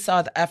uniquely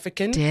South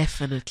African.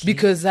 Definitely.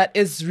 Because that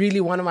is really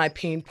one of my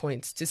pain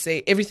points, to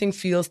say everything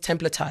feels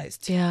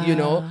templatized. Yeah.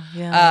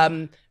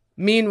 Yeah.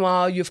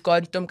 Meanwhile, you've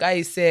got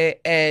Ntomkaise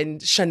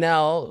and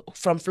Chanel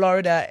from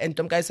Florida and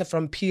Ntomkaise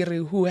from Piri,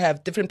 who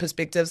have different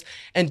perspectives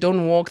and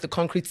don't walk the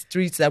concrete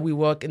streets that we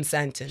walk in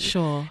Sandton.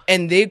 Sure.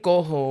 And they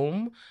go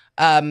home,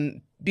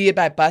 be it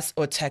by bus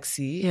or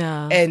taxi,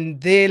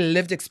 and their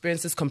lived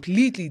experience is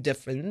completely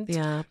different.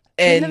 Yeah.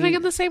 And they're living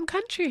in the same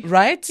country.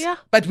 Right? Yeah.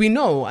 But we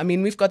know, I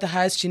mean, we've got the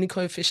highest Gini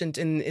coefficient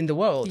in the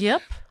world.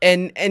 Yep.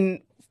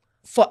 And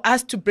for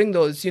us to bring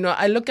those,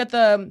 I look at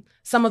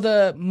some of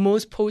the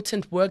most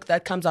potent work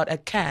that comes out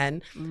at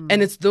Cannes,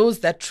 and it's those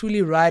that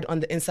truly ride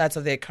on the insides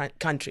of their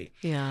country.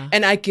 Yeah.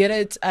 And I get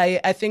it.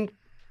 I think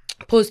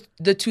post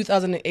the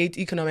 2008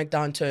 economic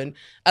downturn,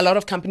 a lot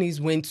of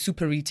companies went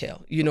super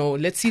retail.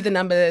 Let's see the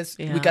numbers.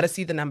 Yeah. We got to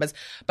see the numbers.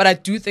 But I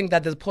do think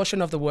that there's a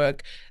portion of the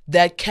work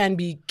that can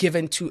be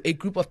given to a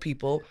group of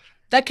people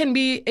that can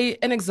be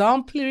an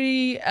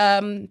exemplary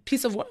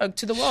piece of work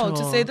to the world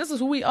to say, this is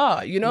who we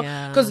are,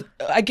 because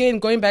again,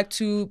 going back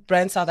to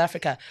Brand South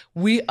Africa,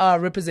 we are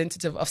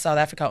representative of South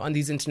Africa on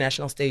these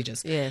international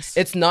stages. Yes.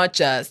 It's not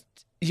just,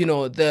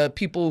 the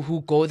people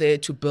who go there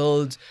to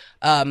build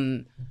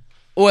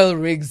oil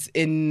rigs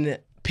in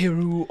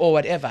Peru or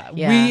whatever.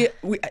 We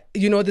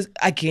this,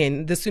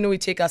 again, the sooner we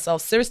take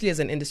ourselves seriously as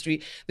an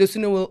industry, the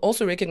sooner we'll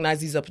also recognize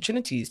these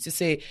opportunities to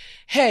say,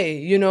 hey,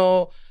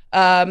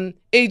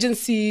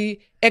 agency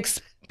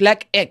X,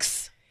 Black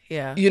X,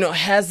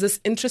 has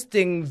this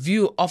interesting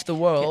view of the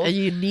world. A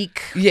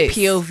unique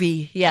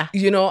POV.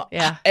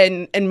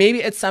 And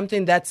maybe it's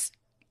something that's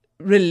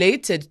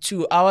related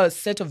to our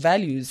set of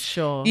values,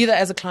 either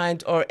as a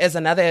client or as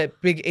another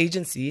big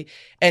agency,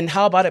 and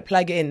how about it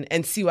plug in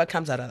and see what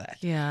comes out of that.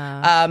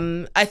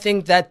 I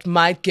think that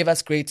might give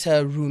us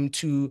greater room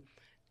to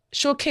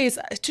showcase,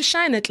 to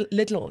shine it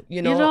little,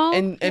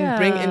 and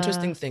bring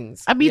interesting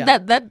things. I mean,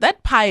 that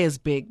pie is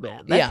big,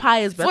 man. That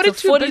pie is big.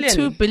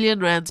 42 billion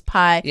rands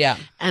pie.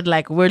 And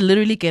we're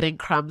literally getting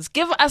crumbs.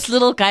 Give us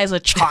little guys a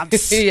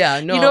chance.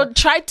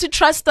 Try to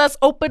trust us,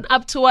 open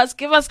up to us.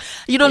 Give us,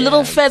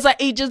 little Feza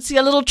agency,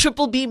 a little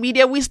Triple B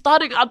media. We're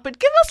starting out, but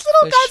give us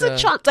little guys a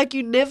chance.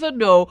 You never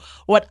know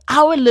what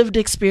our lived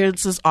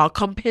experiences are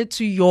compared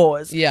to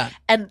yours.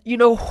 And,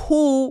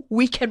 who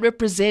we can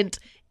represent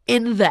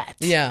in that.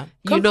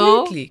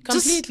 Completely.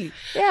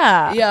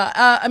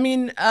 I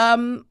mean,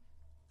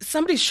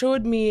 somebody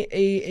showed me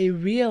a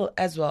reel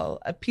as well,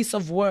 a piece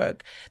of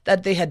work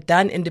that they had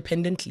done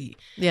independently.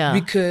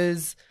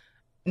 Because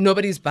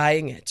nobody's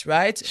buying it,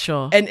 right?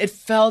 And it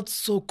felt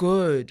so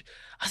good.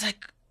 I was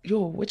like,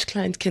 which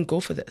client can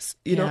go for this?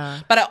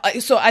 But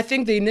I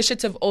think the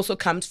initiative also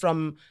comes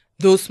from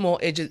those small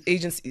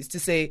agencies to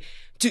say,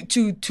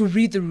 to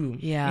read the room,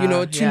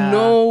 to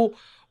know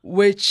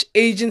which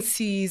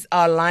agencies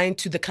are aligned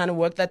to the kind of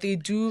work that they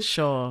do,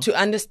 to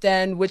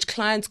understand which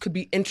clients could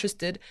be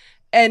interested,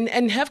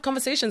 and have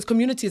conversations.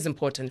 Community is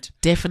important.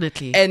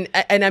 Definitely.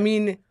 And I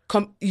mean,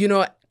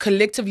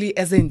 collectively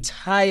as an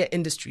entire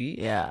industry,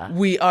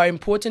 we are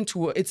important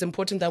it's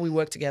important that we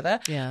work together.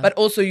 But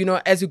also,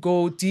 as you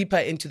go deeper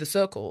into the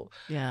circle,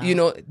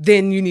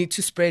 then you need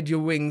to spread your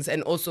wings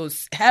and also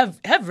have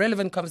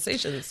relevant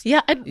conversations.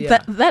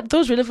 That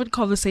those relevant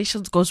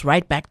conversations goes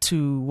right back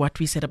to what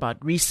we said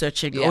about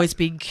researching, always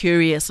being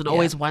curious and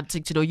always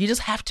wanting to know. You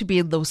just have to be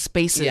in those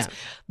spaces.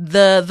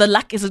 The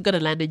luck isn't going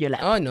to land in your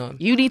lap. Oh no.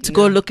 You need to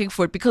go looking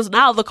for it, because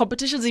now the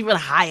competition is even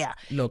higher.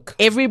 Look,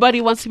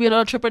 everybody wants to be an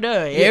entrepreneur.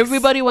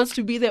 Everybody wants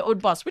to be their own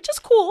boss, which is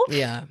cool.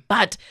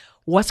 But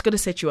what's going to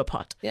set you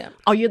apart?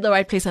 Are you in the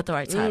right place at the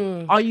right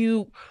time? Are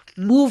you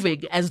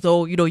moving as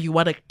though, you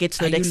want to get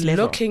to the next level? Are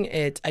you looking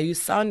it? Are you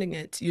sounding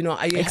it?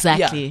 Are you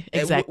Exactly.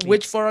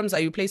 Which forums are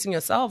you placing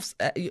yourselves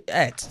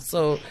at?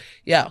 So,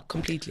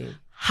 completely.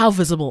 How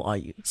visible are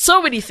you?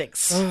 So many things.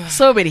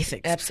 So many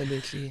things.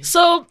 Absolutely.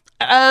 So,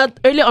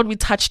 earlier on, we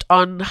touched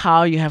on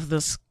how you have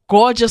this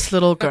gorgeous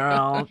little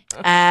girl,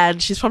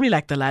 and she's probably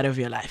the light of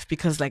your life,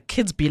 because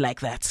kids be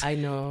like that. I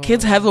know.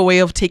 Kids have a way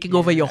of taking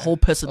over your whole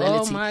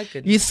personality. Oh my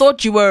goodness. You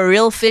thought you were a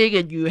real thing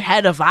and you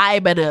had a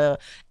vibe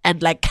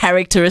and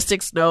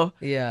characteristics. No.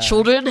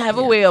 Children have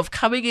a way of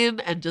coming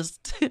in and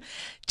just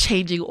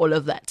changing all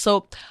of that.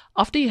 So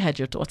after you had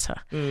your daughter,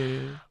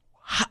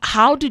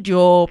 how did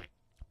your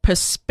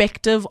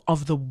perspective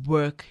of the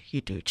work you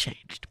do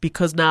changed?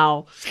 Because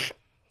now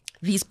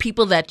these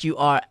people that you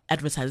are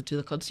advertising to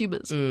the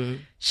consumers,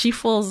 she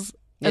falls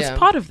as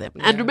part of them.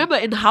 And remember,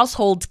 in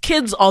households,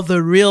 kids are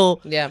the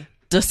real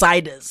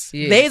deciders.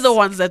 They're the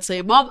ones that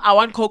say, Mom, I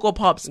want Cocoa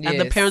Pops. And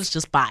the parents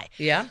just buy.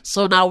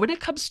 So now when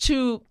it comes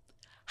to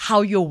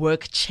how your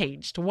work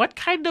changed, what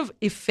kind of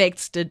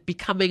effects did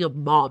becoming a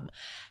mom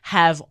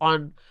have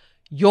on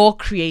your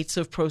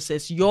creative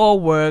process, your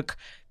work,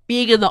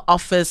 being in the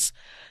office,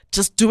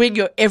 just doing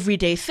your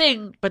everyday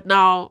thing, but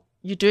now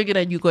you're doing it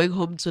and you're going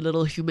home to a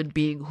little human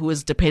being who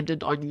is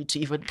dependent on you to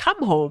even come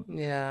home.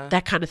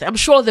 That kind of thing. I'm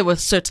sure there were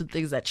certain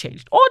things that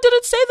changed. Or did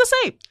it stay the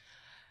same?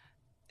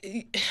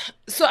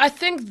 So I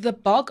think the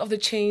bulk of the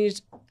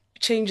changes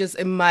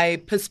in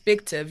my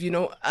perspective,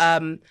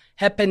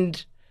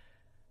 happened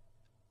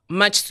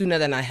much sooner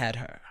than I had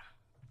her.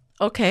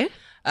 Okay.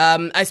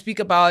 I speak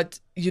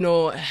about,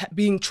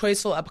 being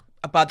choiceful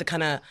about the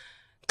kind of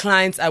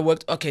clients I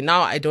worked. Okay,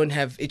 now I don't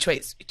have a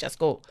choice. We just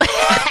go.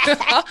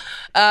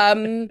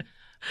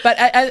 But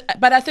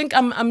I think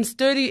I'm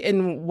sturdy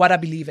in what I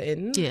believe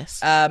in.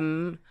 Yes.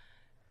 And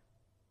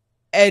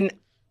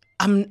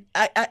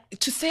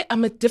to say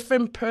I'm a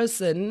different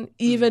person,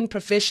 even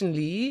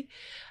professionally,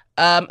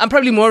 I'm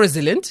probably more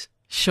resilient.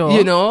 Sure.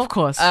 Of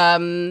course.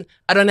 I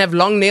don't have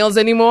long nails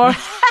anymore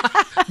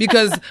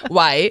because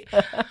why?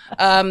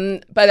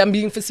 But I'm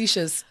being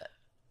facetious.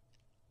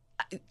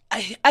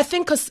 I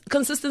think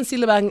consistency,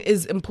 Lebang,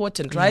 is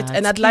important, right?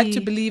 And I'd like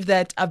to believe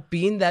that I've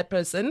been that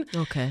person.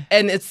 Okay.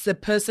 And it's the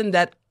person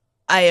that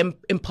I am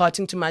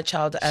imparting to my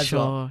child as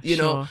well.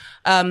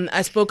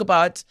 I spoke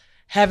about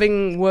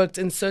having worked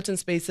in certain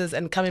spaces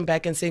and coming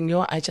back and saying,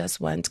 I just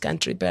want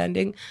country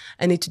branding.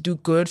 I need to do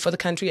good for the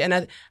country.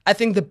 And I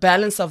think the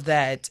balance of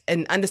that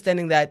and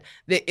understanding that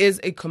there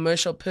is a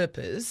commercial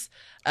purpose,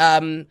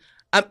 to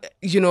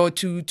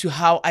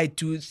how I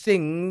do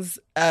things,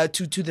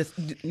 to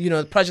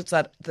the projects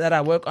that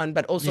I work on,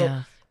 but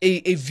also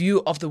a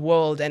view of the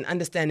world and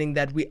understanding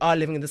that we are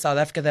living in the South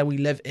Africa that we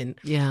live in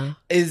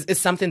is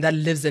something that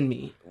lives in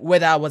me,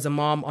 whether I was a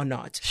mom or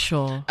not.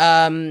 Sure.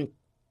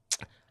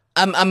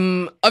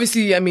 I'm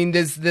obviously,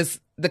 there's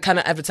the kind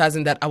of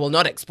advertising that I will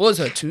not expose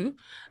her to,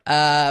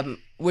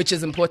 which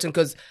is important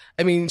because,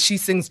 she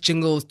sings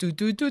jingles, the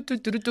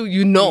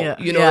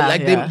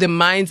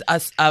minds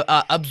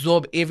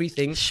absorb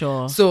everything.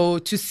 Sure. So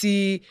to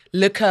see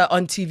liquor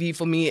on TV,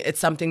 for me, it's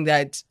something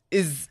that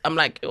I'm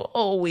like,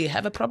 we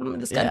have a problem in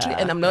this country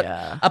and I'm not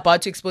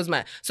about to expose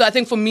so I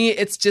think for me,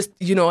 it's just,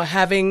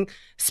 having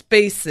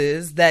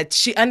spaces that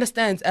she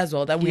understands as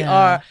well, that we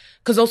are,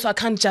 because also I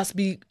can't just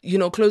be,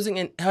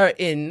 closing her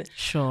in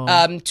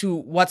to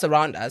what's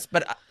around us.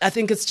 But I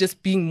think it's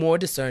just being more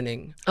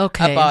discerning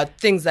about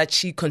things that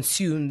she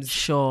consumes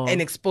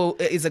and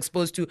is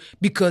exposed to,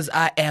 because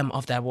I am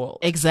of that world.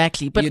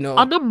 Exactly. But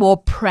on a more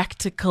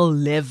practical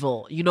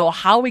level,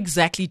 how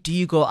exactly do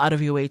you go out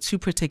of your way to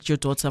protect your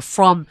daughter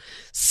from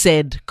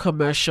said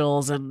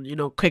commercials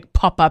and, quick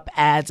pop-up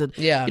ads? And,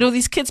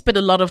 these kids spend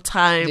a lot of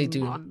time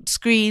on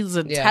screens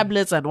and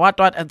tablets and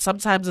whatnot. And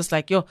sometimes it's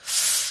like,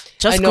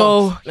 just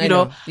go,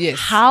 Yes.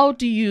 How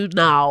do you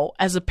now,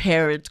 as a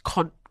parent,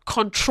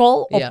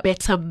 control or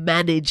better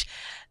manage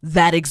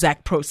that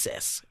exact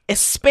process?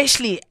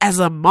 Especially as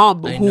a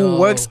mom who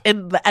works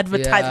in the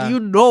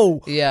advertising,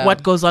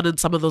 what goes on in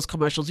some of those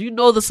commercials.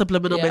 The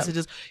subliminal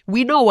messages.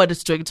 We know what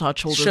it's doing to our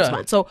children's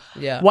minds. So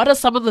what are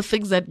some of the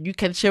things that you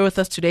can share with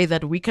us today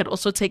that we can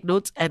also take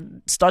notes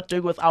and start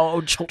doing with our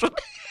own children?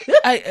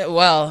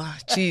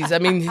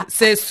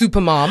 Say super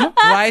mom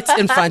right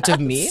in front of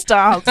me.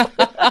 Stop.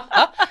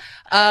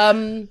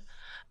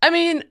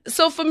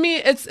 So for me,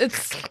 it's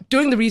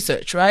doing the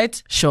research,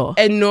 right? Sure.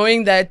 And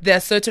knowing that there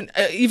are certain,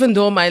 even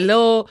though my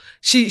little,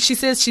 she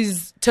says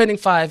she's turning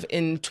 5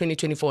 in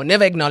 2024,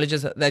 never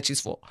acknowledges that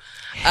she's 4.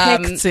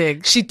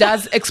 Hectic. She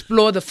does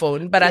explore the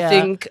phone, but I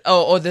think,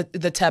 or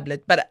the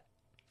tablet. But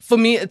for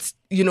me, it's,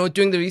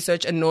 doing the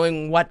research and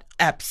knowing what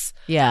apps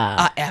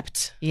are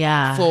apt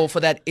for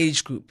that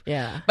age group.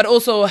 Yeah. But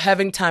also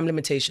having time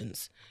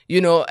limitations.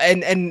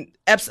 And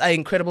apps are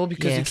incredible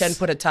because you can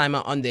put a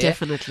timer on there.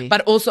 Definitely. But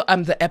also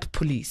I'm the app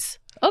police.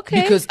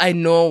 Okay. Because I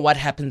know what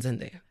happens in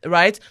there,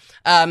 right?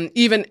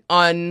 Even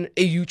on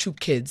a YouTube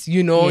Kids,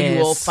 you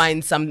will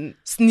find some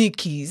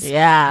sneakies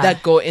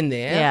that go in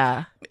there.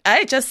 Yeah.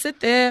 I just sit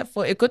there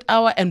for a good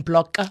hour and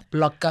block.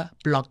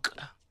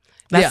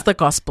 That's the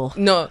gospel.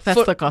 No.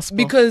 That's the gospel.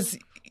 Because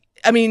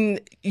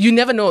you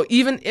never know.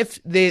 Even if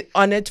they're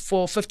on it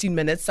for 15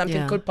 minutes,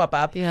 something could pop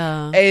up.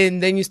 Yeah.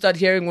 And then you start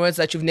hearing words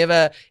that you've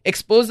never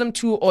exposed them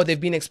to or they've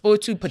been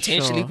exposed to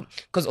potentially.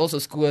 Because also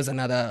school is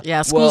another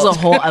school's world. a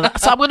whole other.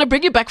 So I'm going to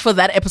bring you back for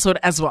that episode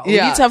as well. We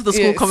need to have the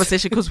school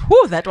conversation because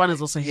that one is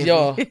also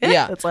heavy.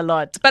 That's a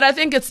lot. But I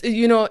think it's,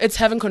 it's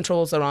having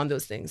controls around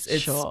those things.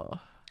 It's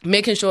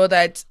making sure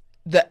that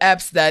the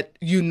apps that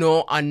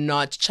are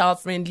not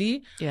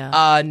child-friendly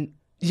are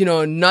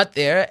not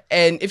there.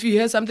 And if you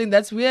hear something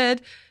that's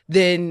weird,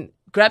 then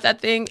grab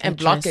that thing and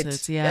block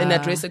it and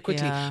address it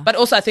quickly. Yeah. But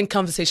also I think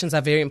conversations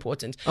are very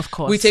important. Of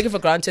course. We take it for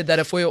granted that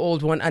a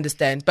 4-year-old won't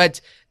understand. But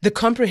the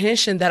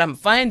comprehension that I'm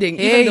finding,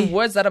 even the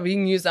words that are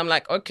being used, I'm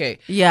like, okay,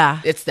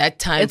 it's that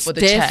time for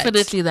the chat. It's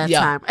definitely that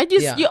time. And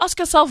you ask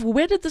yourself,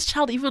 where did this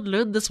child even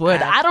learn this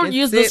word? I don't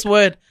use this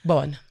word.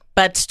 Born.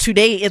 But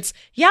today it's,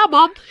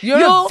 mom. You're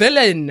a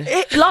villain.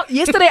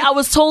 Yesterday I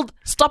was told,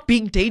 stop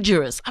being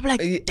dangerous. I'm like,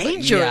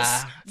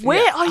 dangerous?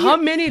 Where are you? How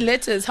many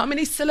letters, how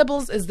many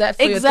syllables is that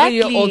for your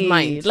 3-year-old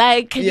mind?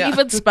 Like, can you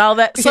even spell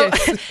that? So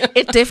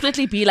it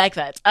definitely be like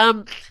that.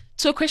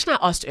 So a question I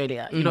asked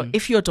earlier,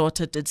 if your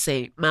daughter did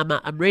say, Mama,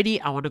 I'm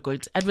ready. I want to go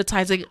into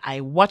advertising.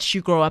 I watched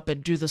you grow up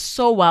and do this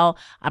so well.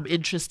 I'm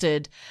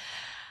interested.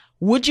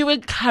 Would you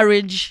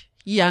encourage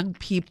young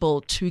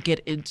people to get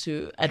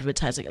into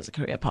advertising as a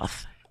career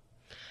path?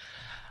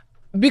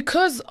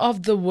 Because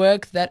of the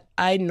work that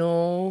I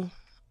know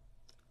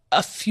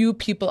a few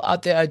people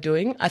out there are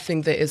doing, I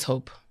think there is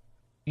hope.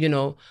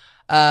 Again,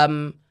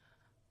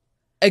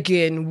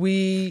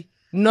 we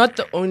not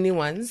the only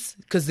ones,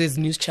 because there's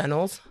news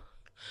channels.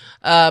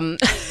 But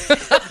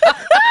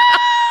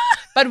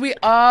we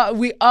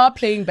are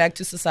playing back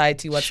to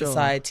society what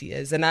society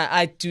is. And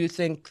I do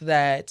think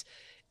that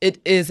it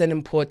is an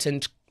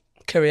important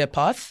career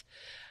path.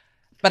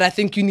 But I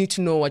think you need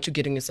to know what you're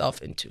getting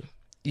yourself into,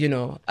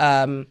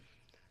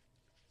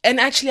 And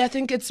actually, I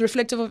think it's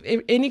reflective of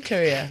any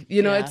career.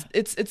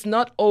 It's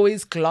not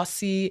always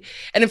glossy.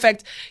 And in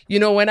fact,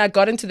 when I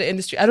got into the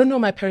industry, I don't know,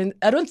 my parents,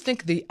 I don't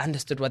think they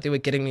understood what they were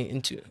getting me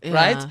into,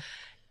 right?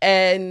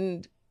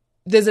 And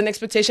there's an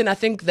expectation, I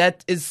think,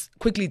 that is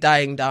quickly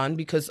dying down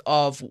because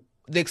of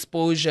the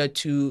exposure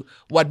to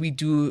what we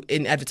do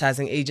in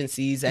advertising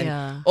agencies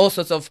and all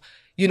sorts of,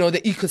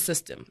 the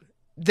ecosystem,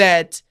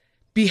 that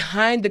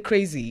behind the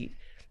crazy,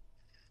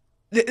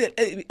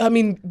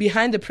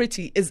 behind the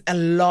pretty is a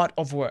lot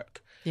of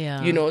work.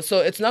 Yeah. So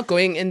it's not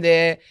going in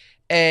there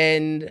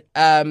and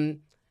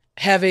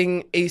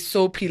having a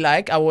soapy,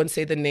 I won't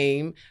say the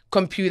name,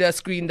 computer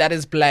screen that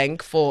is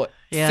blank for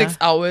 6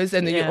 hours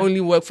and then you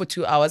only work for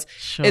 2 hours.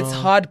 Sure. It's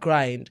hard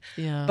grind.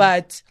 Yeah.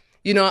 But,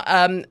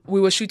 we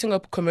were shooting a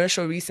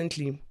commercial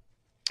recently,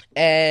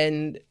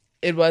 and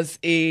it was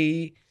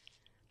I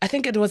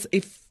think it was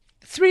a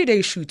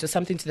 3-day shoot or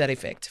something to that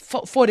effect,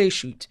 4-day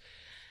shoot.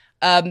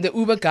 The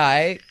Uber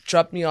guy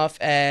dropped me off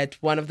at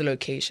one of the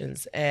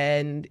locations,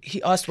 and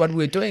he asked what we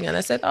were doing. And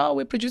I said,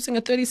 we're producing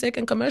a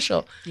 30-second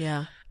commercial.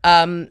 Yeah.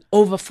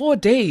 Over 4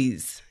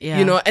 days,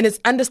 and it's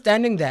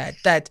understanding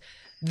that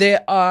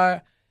there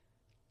are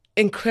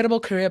incredible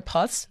career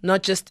paths,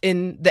 not just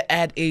in the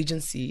ad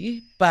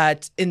agency,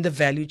 but in the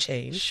value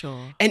chain.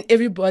 Sure. And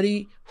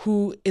everybody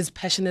who is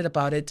passionate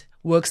about it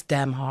works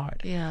damn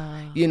hard.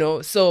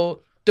 Yeah.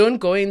 So don't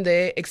go in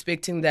there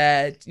expecting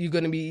that you're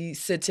going to be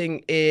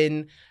sitting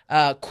in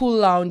cool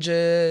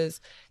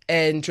lounges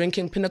and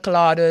drinking pina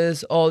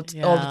coladas all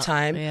the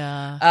time.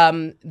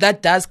 Yeah.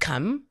 That does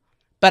come,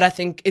 but I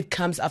think it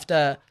comes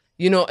after,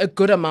 a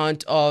good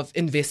amount of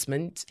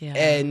investment.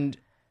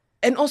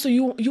 And also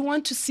you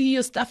want to see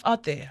your stuff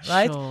out there,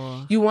 right?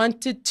 Sure. You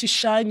want it to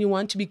shine. You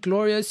want to be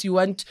glorious. You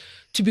want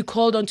to be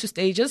called onto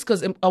stages,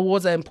 because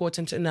awards are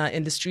important in our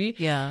industry.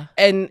 Yeah.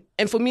 And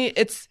for me,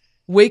 it's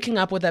waking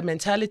up with that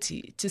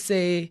mentality to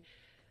say,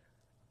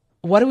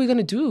 what are we going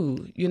to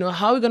do?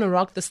 How are we going to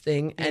rock this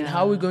thing? And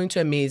how are we going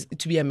to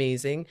be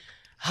amazing?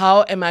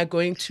 How am I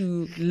going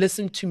to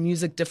listen to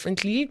music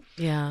differently?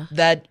 Yeah.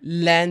 That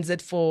lands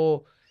it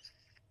for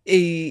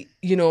a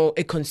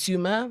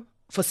consumer,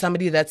 for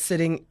somebody that's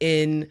sitting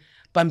in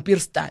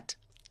Pampierstad.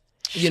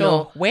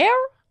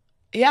 Where?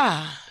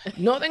 Yeah.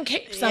 Northern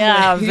Cape somewhere.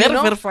 Yeah,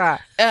 very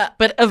far.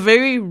 But a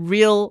very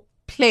real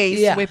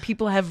place where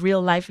people have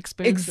real life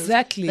experiences.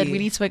 Exactly. That we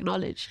need to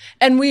acknowledge.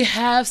 And we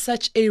have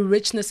such a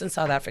richness in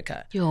South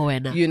Africa. Yo.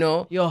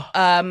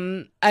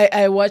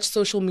 I watch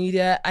social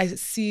media. I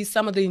see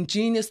some of the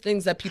ingenious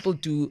things that people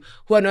do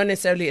who are not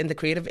necessarily in the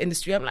creative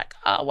industry. I'm like,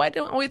 why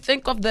don't we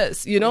think of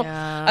this?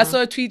 I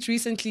saw a tweet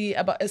recently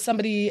about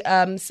somebody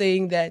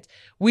saying that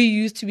we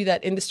used to be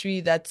that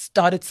industry that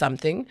started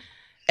something,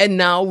 and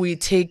now we're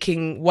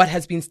taking what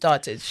has been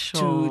started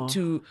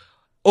to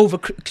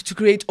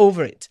create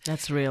over it.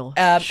 That's real.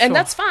 And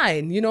that's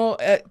fine,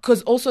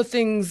 because also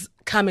things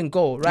come and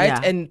go, right?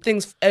 Yeah. And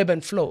things ebb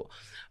and flow.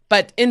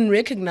 But in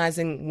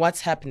recognizing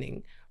what's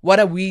happening, what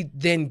are we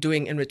then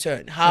doing in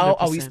return? How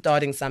 100%. are we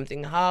starting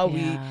something? How are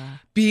we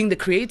being the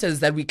creators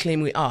that we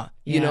claim we are?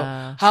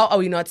 Yeah. How are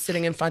we not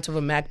sitting in front of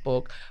a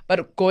MacBook,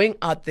 but going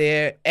out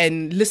there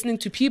and listening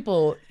to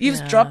people,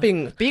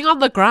 eavesdropping, being on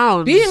the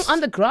ground, yes,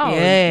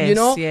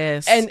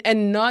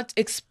 and not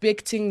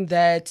expecting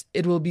that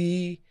it will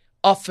be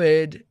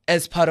offered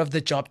as part of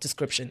the job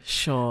description.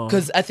 Sure.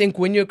 Because I think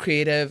when you're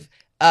creative,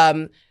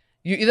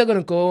 you're either going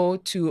to go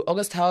to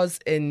August House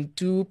and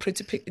do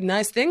pretty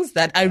nice things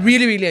that I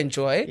really, really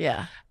enjoy,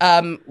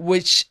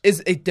 which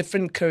is a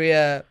different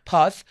career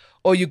path,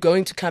 or you're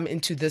going to come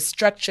into the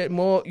structure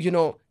more,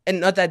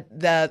 and not that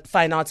the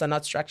fine arts are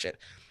not structured,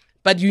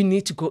 but you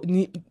need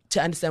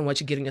to understand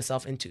what you're getting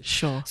yourself into.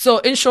 Sure. So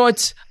in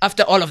short,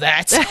 after all of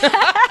that,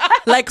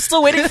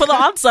 still waiting for the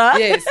answer.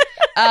 Yes.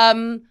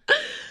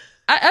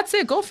 I'd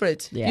say go for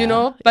it,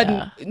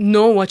 but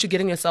know what you're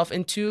getting yourself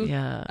into.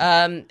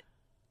 Yeah.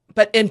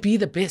 And be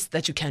the best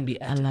that you can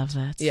be at. I love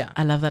that. Yeah.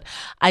 I love that.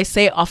 I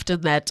say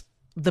often that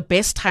the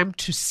best time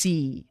to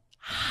see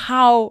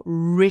how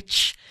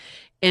rich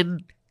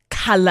in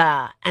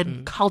color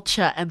and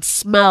culture and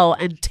smell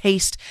and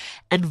taste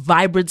and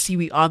vibrancy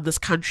we are in this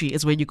country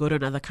is when you go to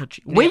another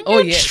country. When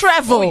you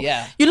travel,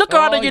 you look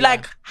around and you're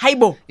like, hey,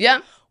 bo. Yeah.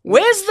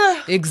 Where's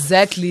the...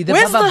 Exactly. The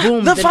where's baba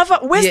boom.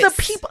 Where's the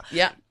people?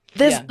 Yeah.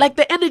 There's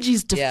the energy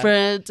is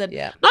different,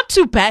 and not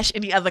to bash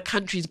any other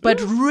countries, but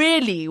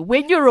really,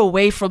 when you're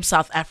away from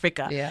South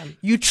Africa,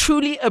 you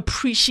truly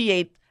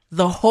appreciate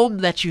the home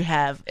that you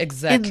have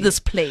in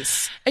this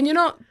place. And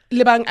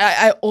Lebang,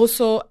 I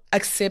also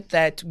accept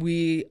that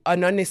we are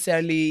not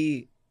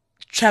necessarily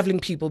traveling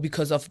people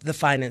because of the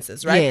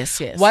finances, right?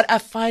 Yes. What I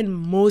find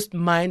most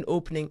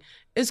mind-opening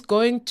is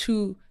going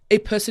to a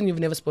person you've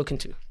never spoken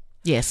to.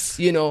 Yes.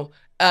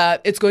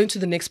 It's going to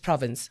the next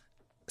province,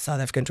 South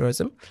African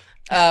tourism.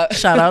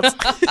 Shout out.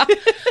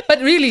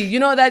 But really,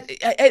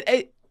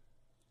 that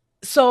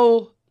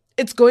so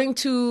it's going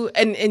to,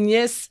 and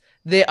yes,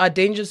 there are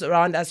dangers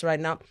around us right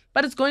now,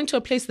 but it's going to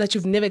a place that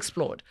you've never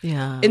explored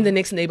in the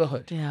next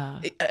neighborhood. Yeah.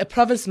 A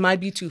province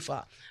might be too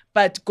far,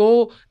 but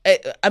go,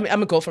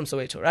 I'm a girl from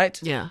Soweto, right?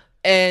 Yeah.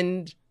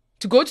 And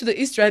to go to the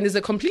East Rand is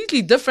a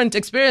completely different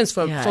experience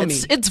for me.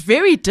 It's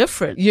very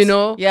different.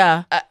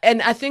 Yeah.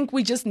 And I think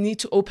we just need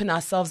to open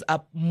ourselves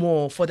up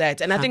more for that.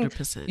 And I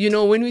 100%.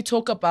 think, when we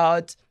talk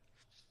about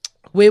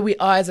where we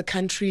are as a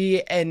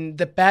country and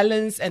the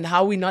balance and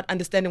how we're not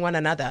understanding one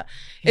another,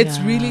 it's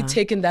really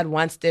taken that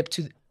one step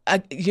to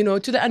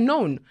to the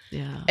unknown.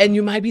 Yeah. And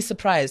you might be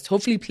surprised,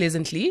 hopefully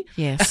pleasantly.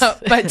 Yes.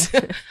 But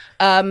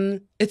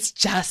it's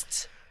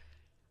just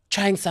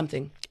trying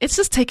something. It's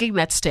just taking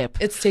that step.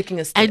 It's taking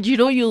a step. And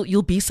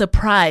you'll be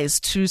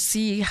surprised to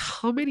see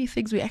how many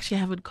things we actually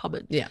have in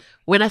common. Yeah.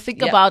 When I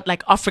think about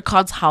like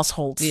Afrikaans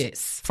households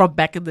Yes. from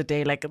back in the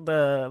day, like in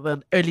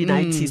the early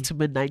 90s to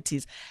mid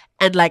 90s,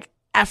 and like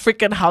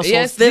African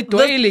households. Yes,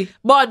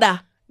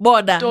 Border.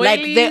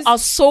 Like there are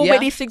so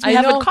many things we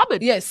have in common.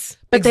 Yes.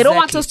 But they don't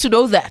want us to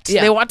know that.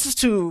 Yeah. They want us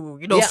to,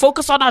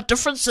 focus on our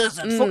differences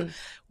and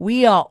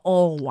we are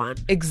all one.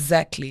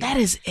 Exactly. That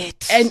is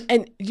it.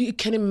 And you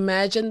can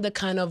imagine the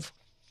kind of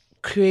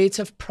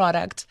creative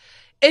product,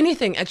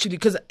 anything actually,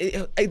 because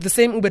the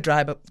same Uber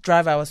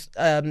driver I was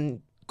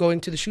going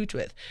to the shoot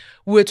with,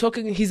 we were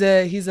talking, he's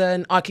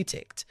an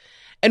architect,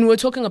 and we were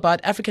talking about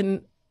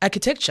African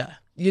architecture,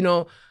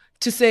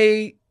 to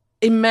say,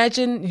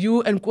 imagine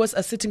you and Kos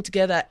are sitting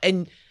together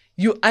and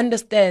you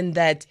understand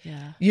that,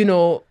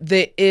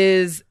 there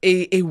is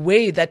a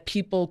way that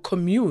people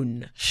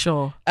commune.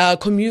 Sure. A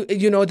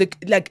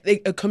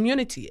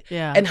community.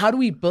 Yeah. And how do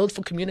we build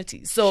for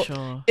communities?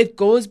 So it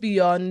goes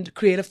beyond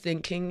creative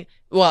thinking.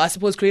 Well, I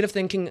suppose creative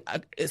thinking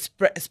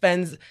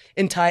spans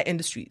entire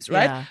industries,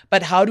 right? Yeah.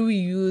 But how do we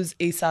use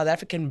a South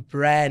African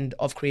brand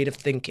of creative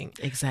thinking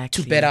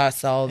Exactly. to better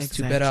ourselves,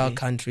 to better our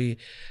country,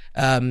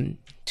 to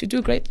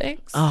do great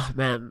things? Oh,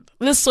 man.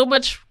 There's so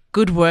much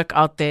good work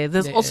out there.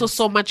 There's also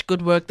so much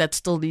good work that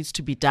still needs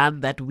to be done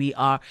that we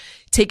are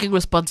taking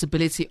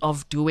responsibility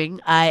of doing.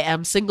 I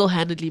am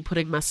single-handedly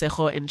putting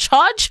Masego in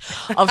charge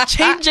of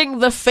changing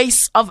the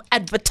face of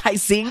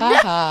advertising.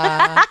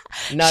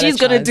 She's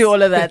going to do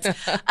all of that.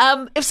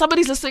 If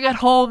somebody's listening at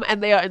home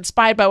and they are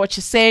inspired by what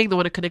you're saying, they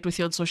want to connect with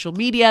you on social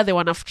media, they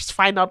want to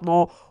find out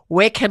more,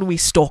 where can we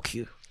stalk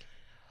you?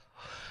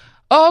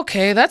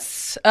 Okay,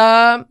 that's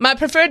my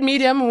preferred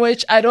medium,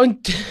 which I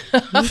don't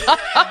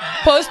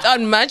post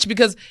on much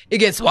because it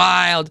gets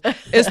wild,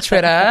 is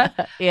Twitter.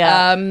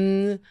 Yeah.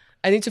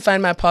 I need to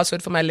find my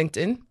password for my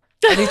LinkedIn.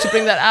 I need to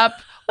bring that up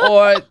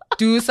or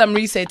do some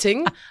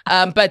resetting.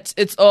 But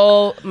it's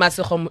all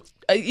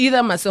either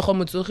Masego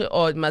Motsogi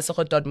or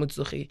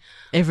Masego.Motsogi.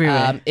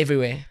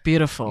 Everywhere.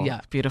 Beautiful. Yeah.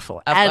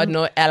 Beautiful. I've got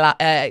no,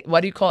 what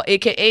do you call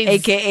AKAs?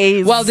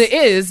 AKAs. Well, there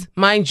is,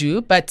 mind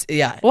you, but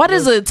yeah. What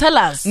is it? Tell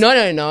us. No.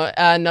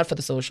 Not for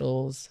the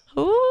socials.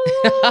 Ooh,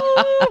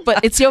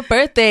 but it's your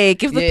birthday.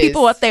 Give the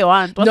people what they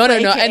want. What's No. the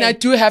AKA? And I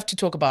do have to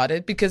talk about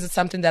it because it's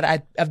something that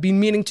I've been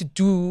meaning to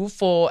do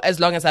for as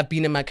long as I've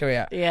been in my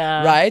career.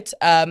 Yeah. Right?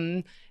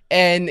 And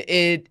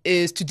it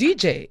is to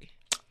DJ.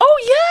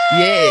 Oh, yeah.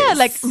 Yes.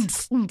 Like,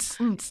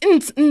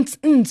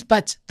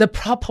 but the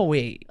proper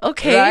way.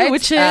 Okay, right?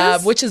 which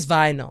is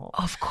vinyl.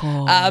 Of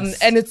course.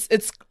 And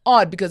it's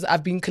odd because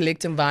I've been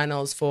collecting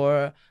vinyls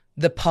for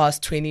the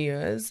past 20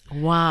 years.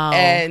 Wow.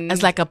 And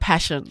as like a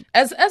passion.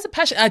 As a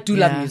passion, I do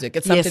love music.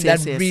 It's something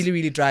that yes. really,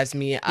 really drives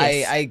me. Yes.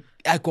 I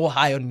go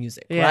high on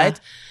music, Yeah. right?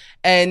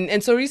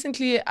 And so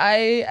recently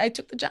I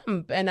took the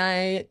jump and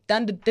I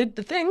did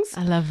the things.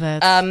 I love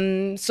that.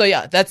 So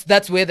yeah,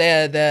 that's where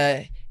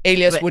the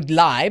alias would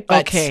lie,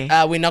 but okay.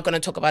 We're not going to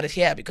talk about it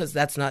here because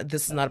this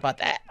is not about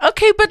that.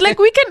 Okay, but like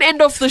we can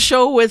end off the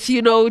show with,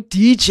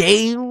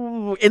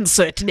 DJ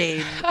insert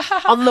name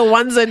on the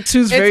ones and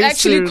twos very soon.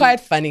 It's actually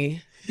quite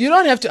funny. You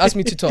don't have to ask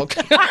me to talk.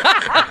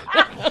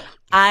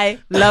 I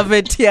love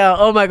it here.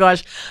 Oh my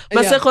gosh.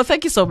 Masego,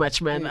 thank you so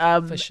much, man.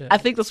 For sure. I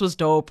think this was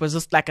dope. It was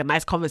just like a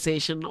nice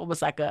conversation,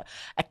 almost like a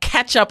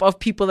catch up of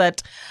people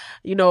that,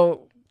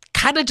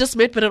 kind of just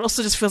met, but it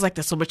also just feels like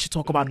there's so much to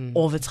talk about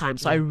all the time.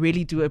 So I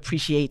really do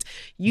appreciate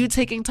you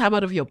taking time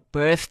out of your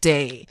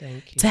birthday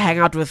to hang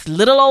out with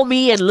little old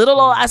me and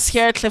little old us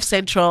here at Cliff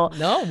Central.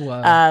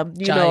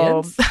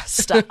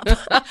 Stop.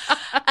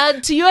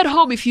 And to you at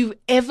home, if you've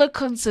ever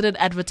considered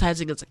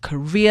advertising as a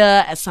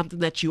career, as something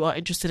that you are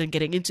interested in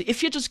getting into,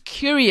 if you're just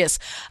curious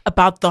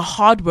about the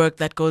hard work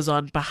that goes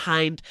on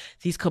behind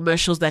these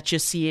commercials that you're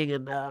seeing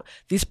and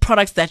these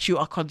products that you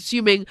are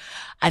consuming,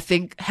 I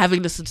think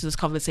having listened to this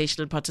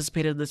conversation and participated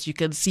in this, you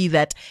can see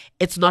that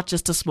it's not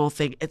just a small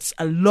thing. It's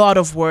a lot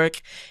of work.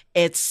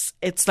 It's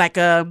like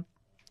a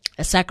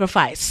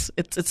sacrifice.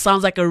 It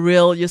sounds like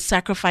you're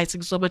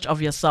sacrificing so much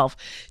of yourself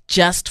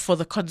just for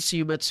the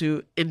consumer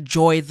to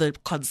enjoy the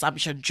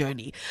consumption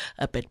journey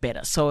a bit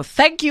better. So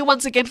thank you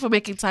once again for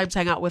making time to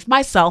hang out with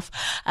myself,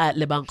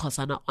 Lebang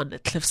Khosana on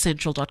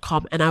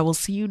cliffcentral.com, and I will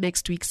see you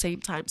next week, same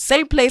time,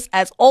 same place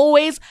as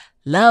always.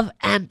 Love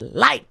and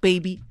light,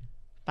 baby.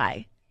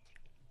 Bye.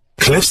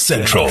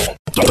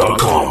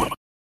 cliffcentral.com